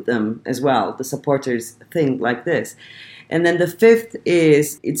can loot them as well. The supporters think like this. And then the fifth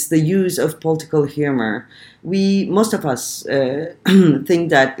it's the use of political humor. Most of us think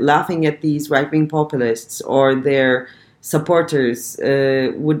that laughing at these right-wing populists or their supporters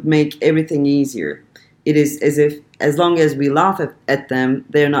would make everything easier. It is as if as long as we laugh at them,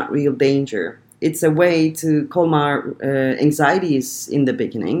 they're not real danger. It's a way to calm our anxieties in the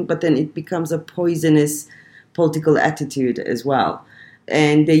beginning, but then it becomes a poisonous political attitude as well.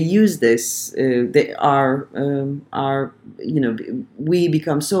 And they use this. We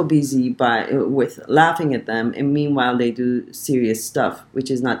become so busy with laughing at them, and meanwhile they do serious stuff, which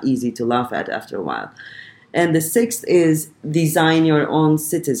is not easy to laugh at after a while. And the sixth is design your own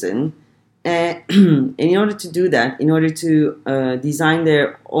citizen. And in order to do that, in order to design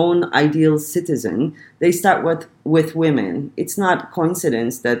their own ideal citizen, they start with women. It's not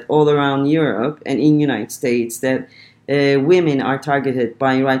coincidence that all around Europe and in the United States that women are targeted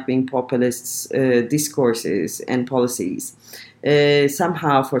by right-wing populists' discourses and policies.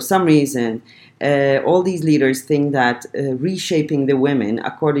 Somehow, for some reason, all these leaders think that reshaping the women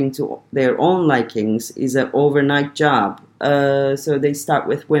according to their own likings is an overnight job. So they start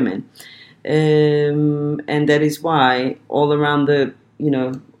with women. And that is why all around the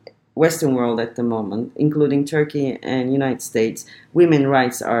Western world at the moment, including Turkey and United States, women's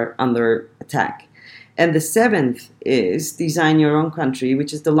rights are under attack. And the seventh is design your own country,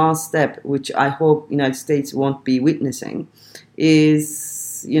 which is the last step, which I hope United States won't be witnessing. They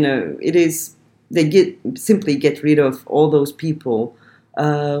simply get rid of all those people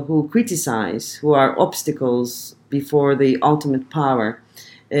who criticize, who are obstacles before the ultimate power.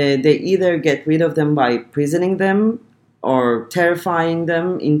 They either get rid of them by prisoning them or terrifying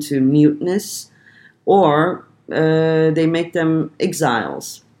them into muteness, or they make them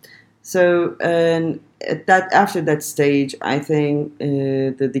exiles. So after that stage, I think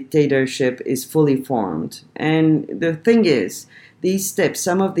the dictatorship is fully formed. And the thing is,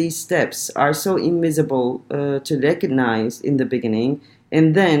 some of these steps are so invisible to recognize in the beginning,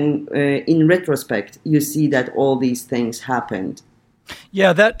 and then in retrospect, you see that all these things happened.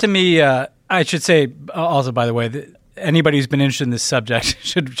 Yeah, that to me, I should say also, by the way, that anybody who's been interested in this subject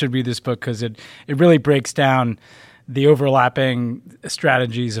should read this book, because it really breaks down the overlapping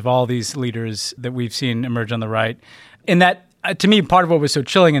strategies of all these leaders that we've seen emerge on the right. And that, to me, part of what was so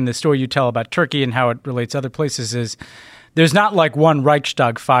chilling in the story you tell about Turkey and how it relates to other places is there's not like one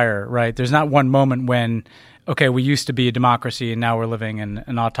Reichstag fire, right? There's not one moment when, okay, we used to be a democracy and now we're living in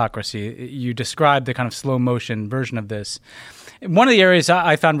an autocracy. You described the kind of slow motion version of this. One of the areas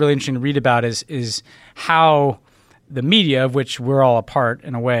I found really interesting to read about is how the media, of which we're all a part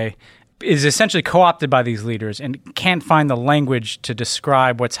in a way, is essentially co-opted by these leaders and can't find the language to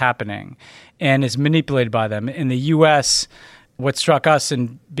describe what's happening and is manipulated by them. In the U.S., what struck us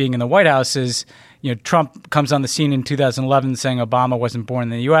in being in the White House is, Trump comes on the scene in 2011 saying Obama wasn't born in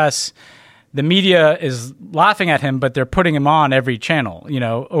the U.S. The media is laughing at him, but they're putting him on every channel,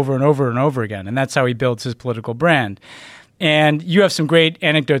 over and over and over again. And that's how he builds his political brand. And you have some great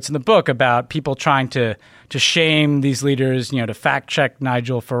anecdotes in the book about people trying to shame these leaders, to fact-check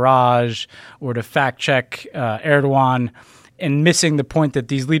Nigel Farage or to fact-check Erdogan, and missing the point that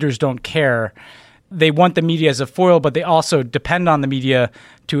these leaders don't care. They want the media as a foil, but they also depend on the media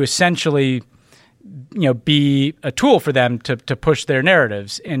to essentially, be a tool for them to push their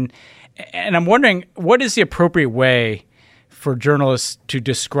narratives. And I'm wondering, what is the appropriate way for journalists to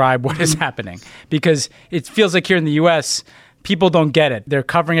describe what is happening? Because it feels like here in the U.S., people don't get it. They're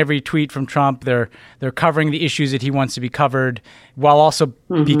covering every tweet from Trump. They're covering the issues that he wants to be covered, while also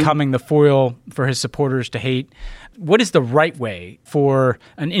becoming the foil for his supporters to hate. What is the right way for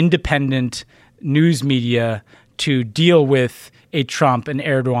an independent news media to deal with a Trump, an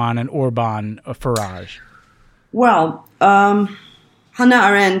Erdogan, an Orban, a Farage? Well, Hannah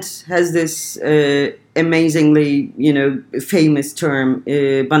Arendt has this amazingly, famous term,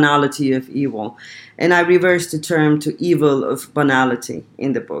 banality of evil. And I reversed the term to evil of banality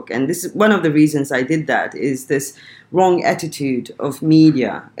in the book. And this is one of the reasons I did that, is this wrong attitude of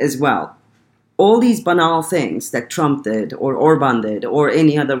media as well. All these banal things that Trump did, or Orban did, or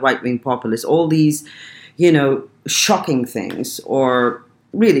any other right-wing populist, all these, shocking things, or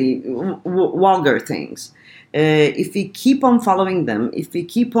really vulgar things. If we keep on following them, if we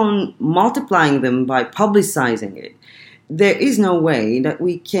keep on multiplying them by publicizing it, there is no way that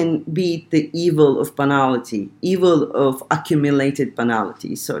we can beat the evil of banality, evil of accumulated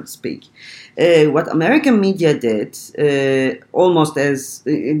banality, so to speak. What American media did, almost as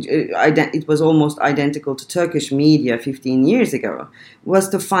it was almost identical to Turkish media 15 years ago, was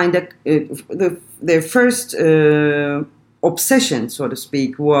to find their first obsession, so to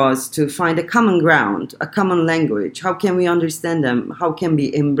speak, was to find a common ground, a common language. How can we understand them? How can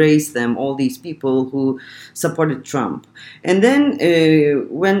we embrace them, all these people who supported Trump? And then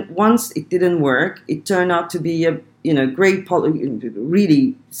once it didn't work, it turned out to be a great,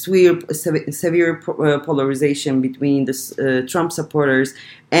 really severe polarization between the Trump supporters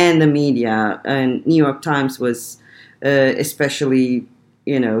and the media. And New York Times was especially,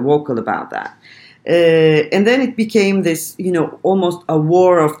 vocal about that. And then it became this, almost a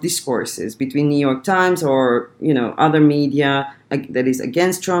war of discourses between New York Times or, other media that is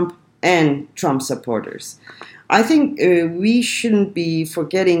against Trump and Trump supporters. I think we shouldn't be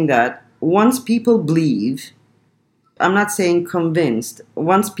forgetting that once people believe, I'm not saying convinced,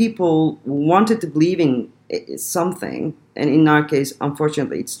 once people wanted to believe in something, and in our case,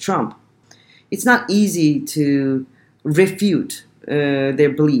 unfortunately, it's Trump, it's not easy to refute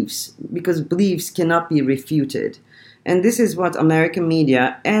their beliefs, because beliefs cannot be refuted. And this is what American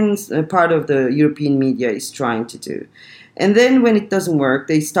media and part of the European media is trying to do. And then when it doesn't work,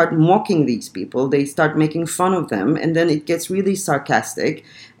 they start mocking these people, they start making fun of them, and then it gets really sarcastic,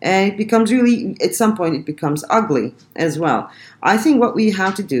 and it becomes really, at some point, it becomes ugly as well. I think what we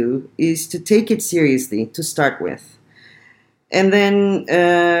have to do is to take it seriously to start with, and then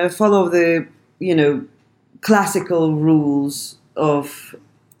follow the, classical rules of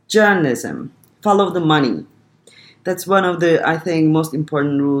journalism. Follow the money. That's one of the, I think, most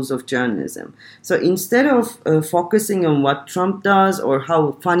important rules of journalism. So instead of focusing on what Trump does or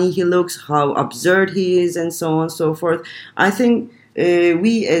how funny he looks, how absurd he is, and so on and so forth, I think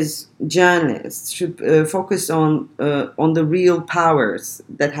we as journalists should focus on the real powers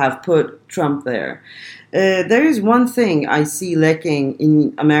that have put Trump there. There is one thing I see lacking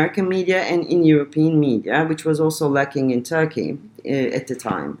in American media and in European media, which was also lacking in Turkey at the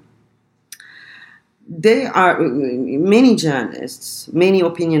time. There are many journalists, many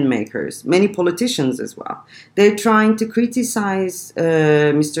opinion makers, many politicians as well. They're trying to criticize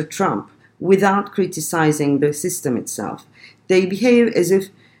Mr. Trump without criticizing the system itself. They behave as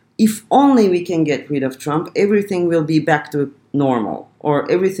if only we can get rid of Trump, everything will be back to normal, or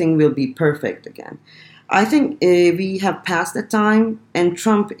everything will be perfect again. I think we have passed that time, and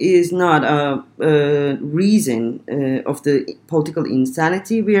Trump is not a reason of the political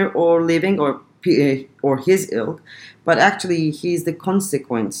insanity we are all living, or his ilk, but actually he's the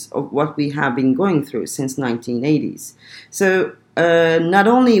consequence of what we have been going through since 1980s. So not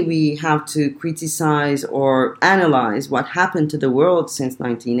only we have to criticize or analyze what happened to the world since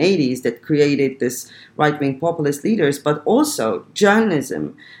 1980s that created this right-wing populist leaders, but also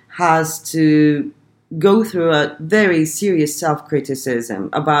journalism has to go through a very serious self-criticism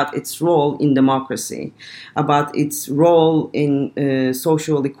about its role in democracy, about its role in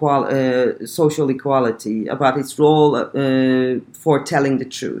social equality, about its role for telling the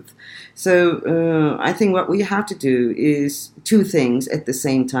truth. So I think what we have to do is two things at the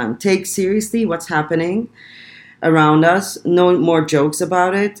same time. Take seriously what's happening around us, no more jokes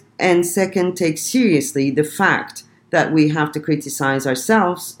about it, and second, take seriously the fact that we have to criticize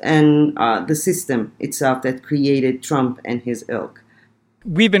ourselves and the system itself that created Trump and his ilk.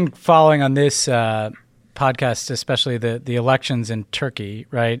 We've been following on this podcast, especially the elections in Turkey,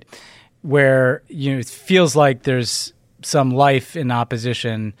 right? Where it feels like there's some life in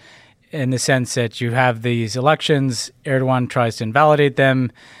opposition, in the sense that you have these elections, Erdogan tries to invalidate them,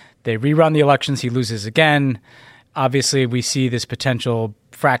 they rerun the elections, he loses again. Obviously, we see this potential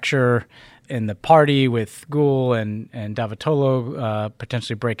fracture in the party with Gül and Davutoglu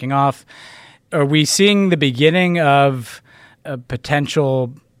potentially breaking off. Are we seeing the beginning of a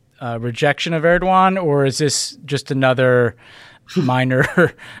potential rejection of Erdogan, or is this just another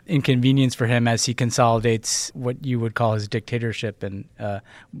minor inconvenience for him as he consolidates what you would call his dictatorship, and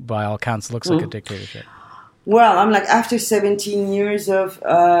by all accounts looks like a dictatorship? Well, I'm like, after 17 years of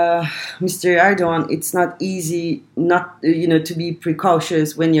Mr. Erdogan, it's not easy not, to be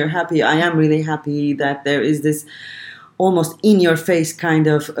precautious when you're happy. I am really happy that there is this almost in-your-face kind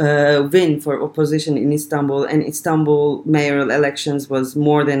of win for opposition in Istanbul, and Istanbul mayoral elections was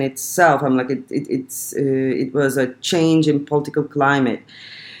more than itself. I'm like, it was a change in political climate,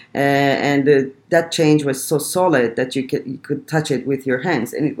 and that change was so solid that you could touch it with your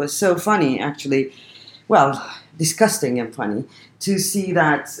hands, and it was so funny, actually. Well, disgusting and funny to see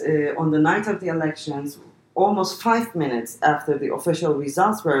that on the night of the elections, almost 5 minutes after the official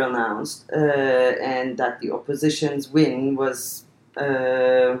results were announced, and that the opposition's win was,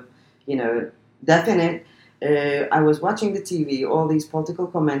 definite. I was watching the TV, all these political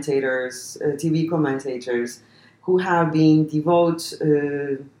commentators, TV commentators, who have been devout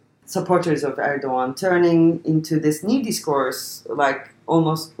supporters of Erdogan, turning into this new discourse like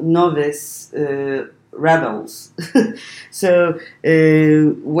almost novice rebels. So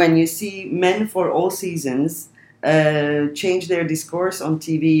when you see men for all seasons change their discourse on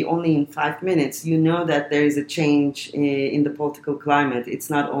TV only in 5 minutes, you know that there is a change in the political climate. It's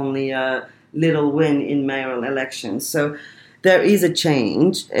not only a little win in mayoral elections. So there is a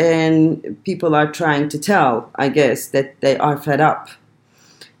change, and people are trying to tell, I guess, that they are fed up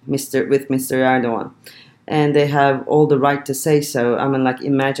with Mr. Erdogan. And they have all the right to say so. I mean, like,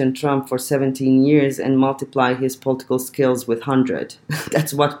 imagine Trump for 17 years and multiply his political skills with 100.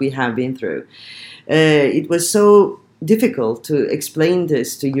 That's what we have been through. It was so difficult to explain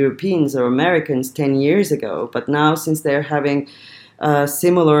this to Europeans or Americans 10 years ago. But now, since they're having a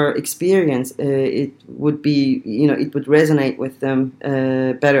similar experience, it would be, it would resonate with them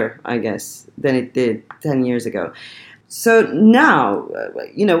better, I guess, than it did 10 years ago. So now,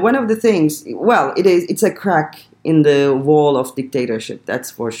 one of the things, well, it's a crack in the wall of dictatorship, that's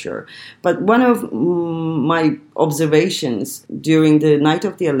for sure. But one of my observations during the night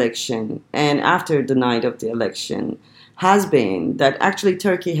of the election and after the night of the election has been that actually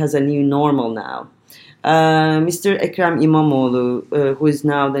Turkey has a new normal now. Mr. Ekrem İmamoğlu, who is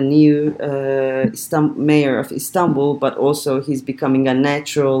now the new mayor of Istanbul, but also he's becoming a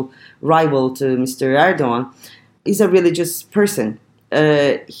natural rival to Mr. Erdogan, is a religious person.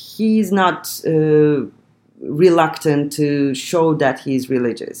 He's not reluctant to show that he's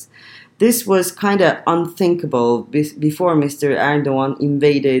religious. This was kind of unthinkable before Mr. Erdogan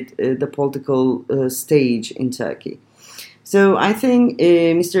invaded the political stage in Turkey. So I think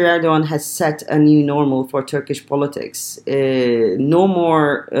Mr. Erdogan has set a new normal for Turkish politics. No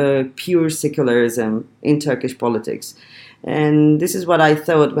more pure secularism in Turkish politics. And this is what I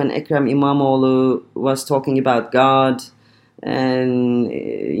thought when Ekrem İmamoğlu was talking about God and,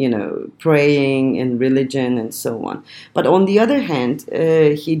 praying and religion and so on. But on the other hand,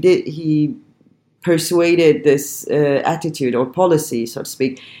 he persuaded this attitude or policy, so to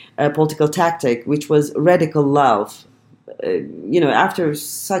speak, a political tactic, which was radical love. After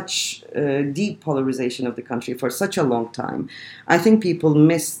such deep polarization of the country for such a long time, I think people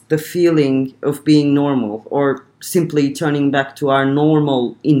miss the feeling of being normal or simply turning back to our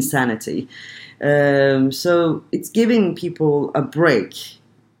normal insanity. So it's giving people a break,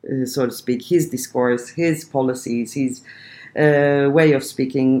 so to speak. His discourse, his policies, his way of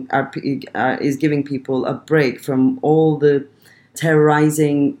speaking is giving people a break from all the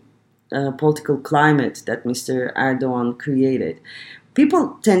terrorizing political climate that Mr. Erdogan created.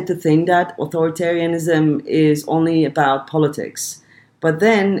 People tend to think that authoritarianism is only about politics, but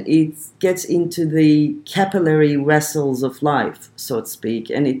then it gets into the capillary vessels of life, so to speak,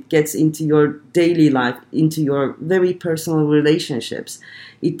 and it gets into your daily life, into your very personal relationships.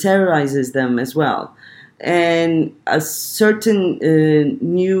 It terrorizes them as well. And a certain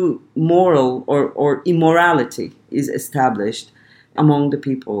new moral or immorality is established among the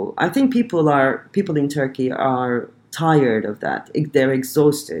people. I think people in Turkey are tired of that. They're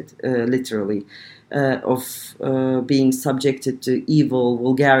exhausted, literally, of being subjected to evil,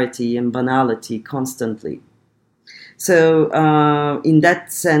 vulgarity, and banality constantly. So, in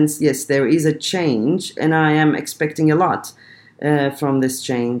that sense, yes, there is a change, and I am expecting a lot from this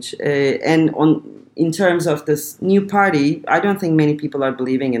change. In terms of this new party, I don't think many people are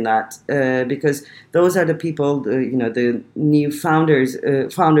believing in that because those are the people, the new founders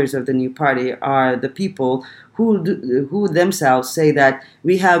of the new party are the people who themselves say that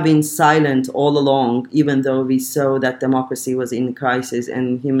we have been silent all along, even though we saw that democracy was in crisis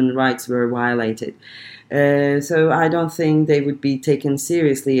and human rights were violated. So I don't think they would be taken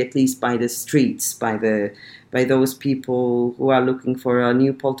seriously, at least by the streets, by those people who are looking for a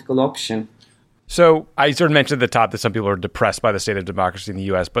new political option. So I sort of mentioned at the top that some people are depressed by the state of democracy in the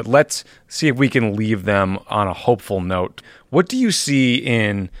U.S., but let's see if we can leave them on a hopeful note. What do you see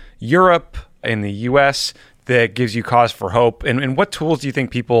in Europe, in the U.S., that gives you cause for hope? And what tools do you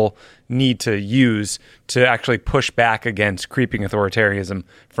think people need to use to actually push back against creeping authoritarianism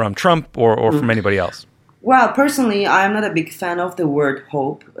from Trump or from anybody else? Well, personally, I'm not a big fan of the word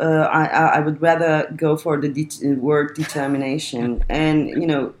hope. I would rather go for the word determination.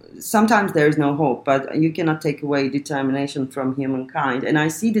 And, sometimes there is no hope, but you cannot take away determination from humankind. And I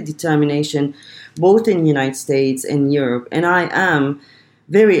see the determination both in the United States and Europe. And I am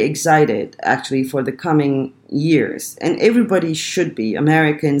very excited, actually, for the coming years. And everybody should be,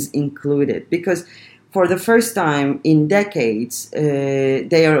 Americans included, because for the first time in decades,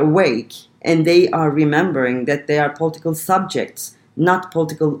 they are awake and they are remembering that they are political subjects, not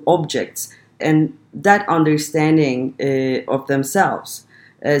political objects. And that understanding of themselves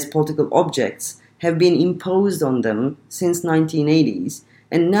as political objects have been imposed on them since 1980s.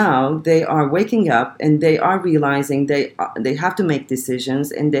 And now they are waking up and they are realizing they have to make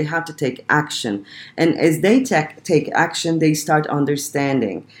decisions and they have to take action. And as they take action, they start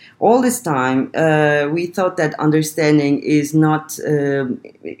understanding. All this time, we thought that understanding is not in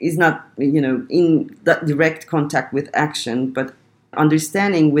that direct contact with action, but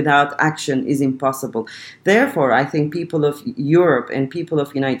understanding without action is impossible. Therefore, I think people of Europe and people of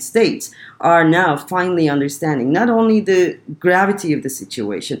the United States are now finally understanding not only the gravity of the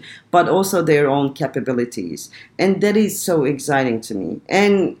situation, but also their own capabilities. And that is so exciting to me.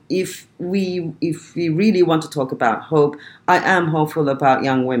 And if we really want to talk about hope, I am hopeful about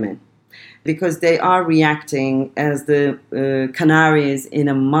young women, because they are reacting as the canaries in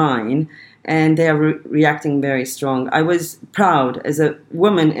a mine, and they are reacting very strong. I was proud as a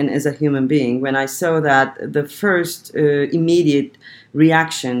woman and as a human being when I saw that the first immediate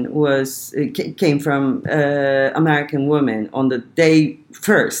reaction came from American women on the day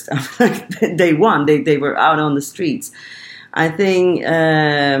first, day one. They were out on the streets. I think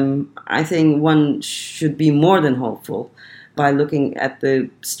one should be more than hopeful by looking at the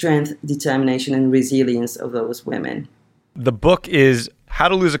strength, determination, and resilience of those women. The book is How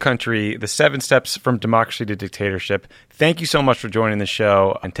to Lose a Country, The 7 Steps from Democracy to Dictatorship. Thank you so much for joining the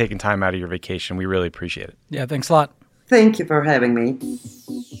show and taking time out of your vacation. We really appreciate it. Yeah, thanks a lot. Thank you for having me.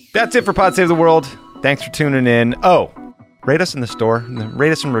 That's it for Pod Save the World. Thanks for tuning in. Oh, rate us in the store.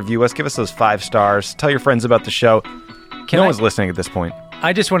 Rate us and review us. Give us those 5 stars. Tell your friends about the show. No one's listening at this point.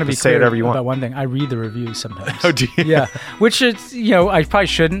 I just want to be say whatever you want about one thing. I read the reviews sometimes. Oh, do you? Yeah, which is, I probably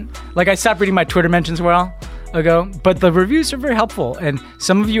shouldn't. Like, I stopped reading my Twitter mentions a while ago, but the reviews are very helpful. And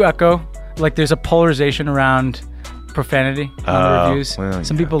some of you echo, like, there's a polarization around profanity on the reviews. Well,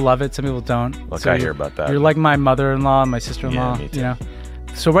 some people love it, some people don't. Look, so I hear about that. You're like my mother-in-law and my sister-in-law, me too.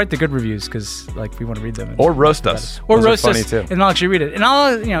 So write the good reviews because, like, we want to read them. Or roast us. Or Those roast are funny us, too. and I'll actually read it. And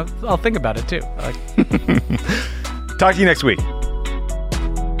I'll think about it too. Talk to you next week.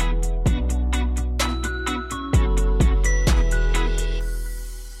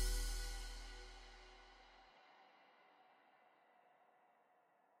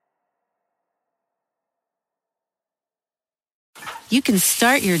 You can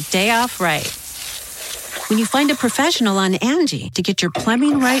start your day off right when you find a professional on Angie to get your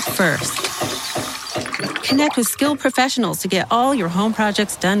plumbing right first. Connect with skilled professionals to get all your home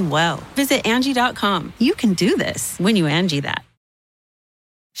projects done well. Visit Angie.com. You can do this when you Angie that.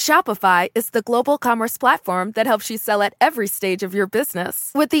 Shopify is the global commerce platform that helps you sell at every stage of your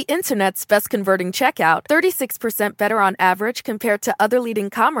business. With the internet's best converting checkout, 36% better on average compared to other leading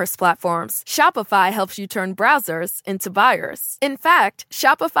commerce platforms, Shopify helps you turn browsers into buyers. In fact,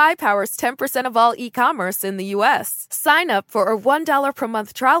 Shopify powers 10% of all e-commerce in the U.S. Sign up for a $1 per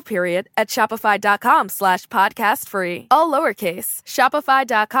month trial period at shopify.com/podcast free. All lowercase,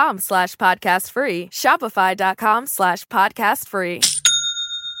 shopify.com/podcast free, shopify.com/podcast free.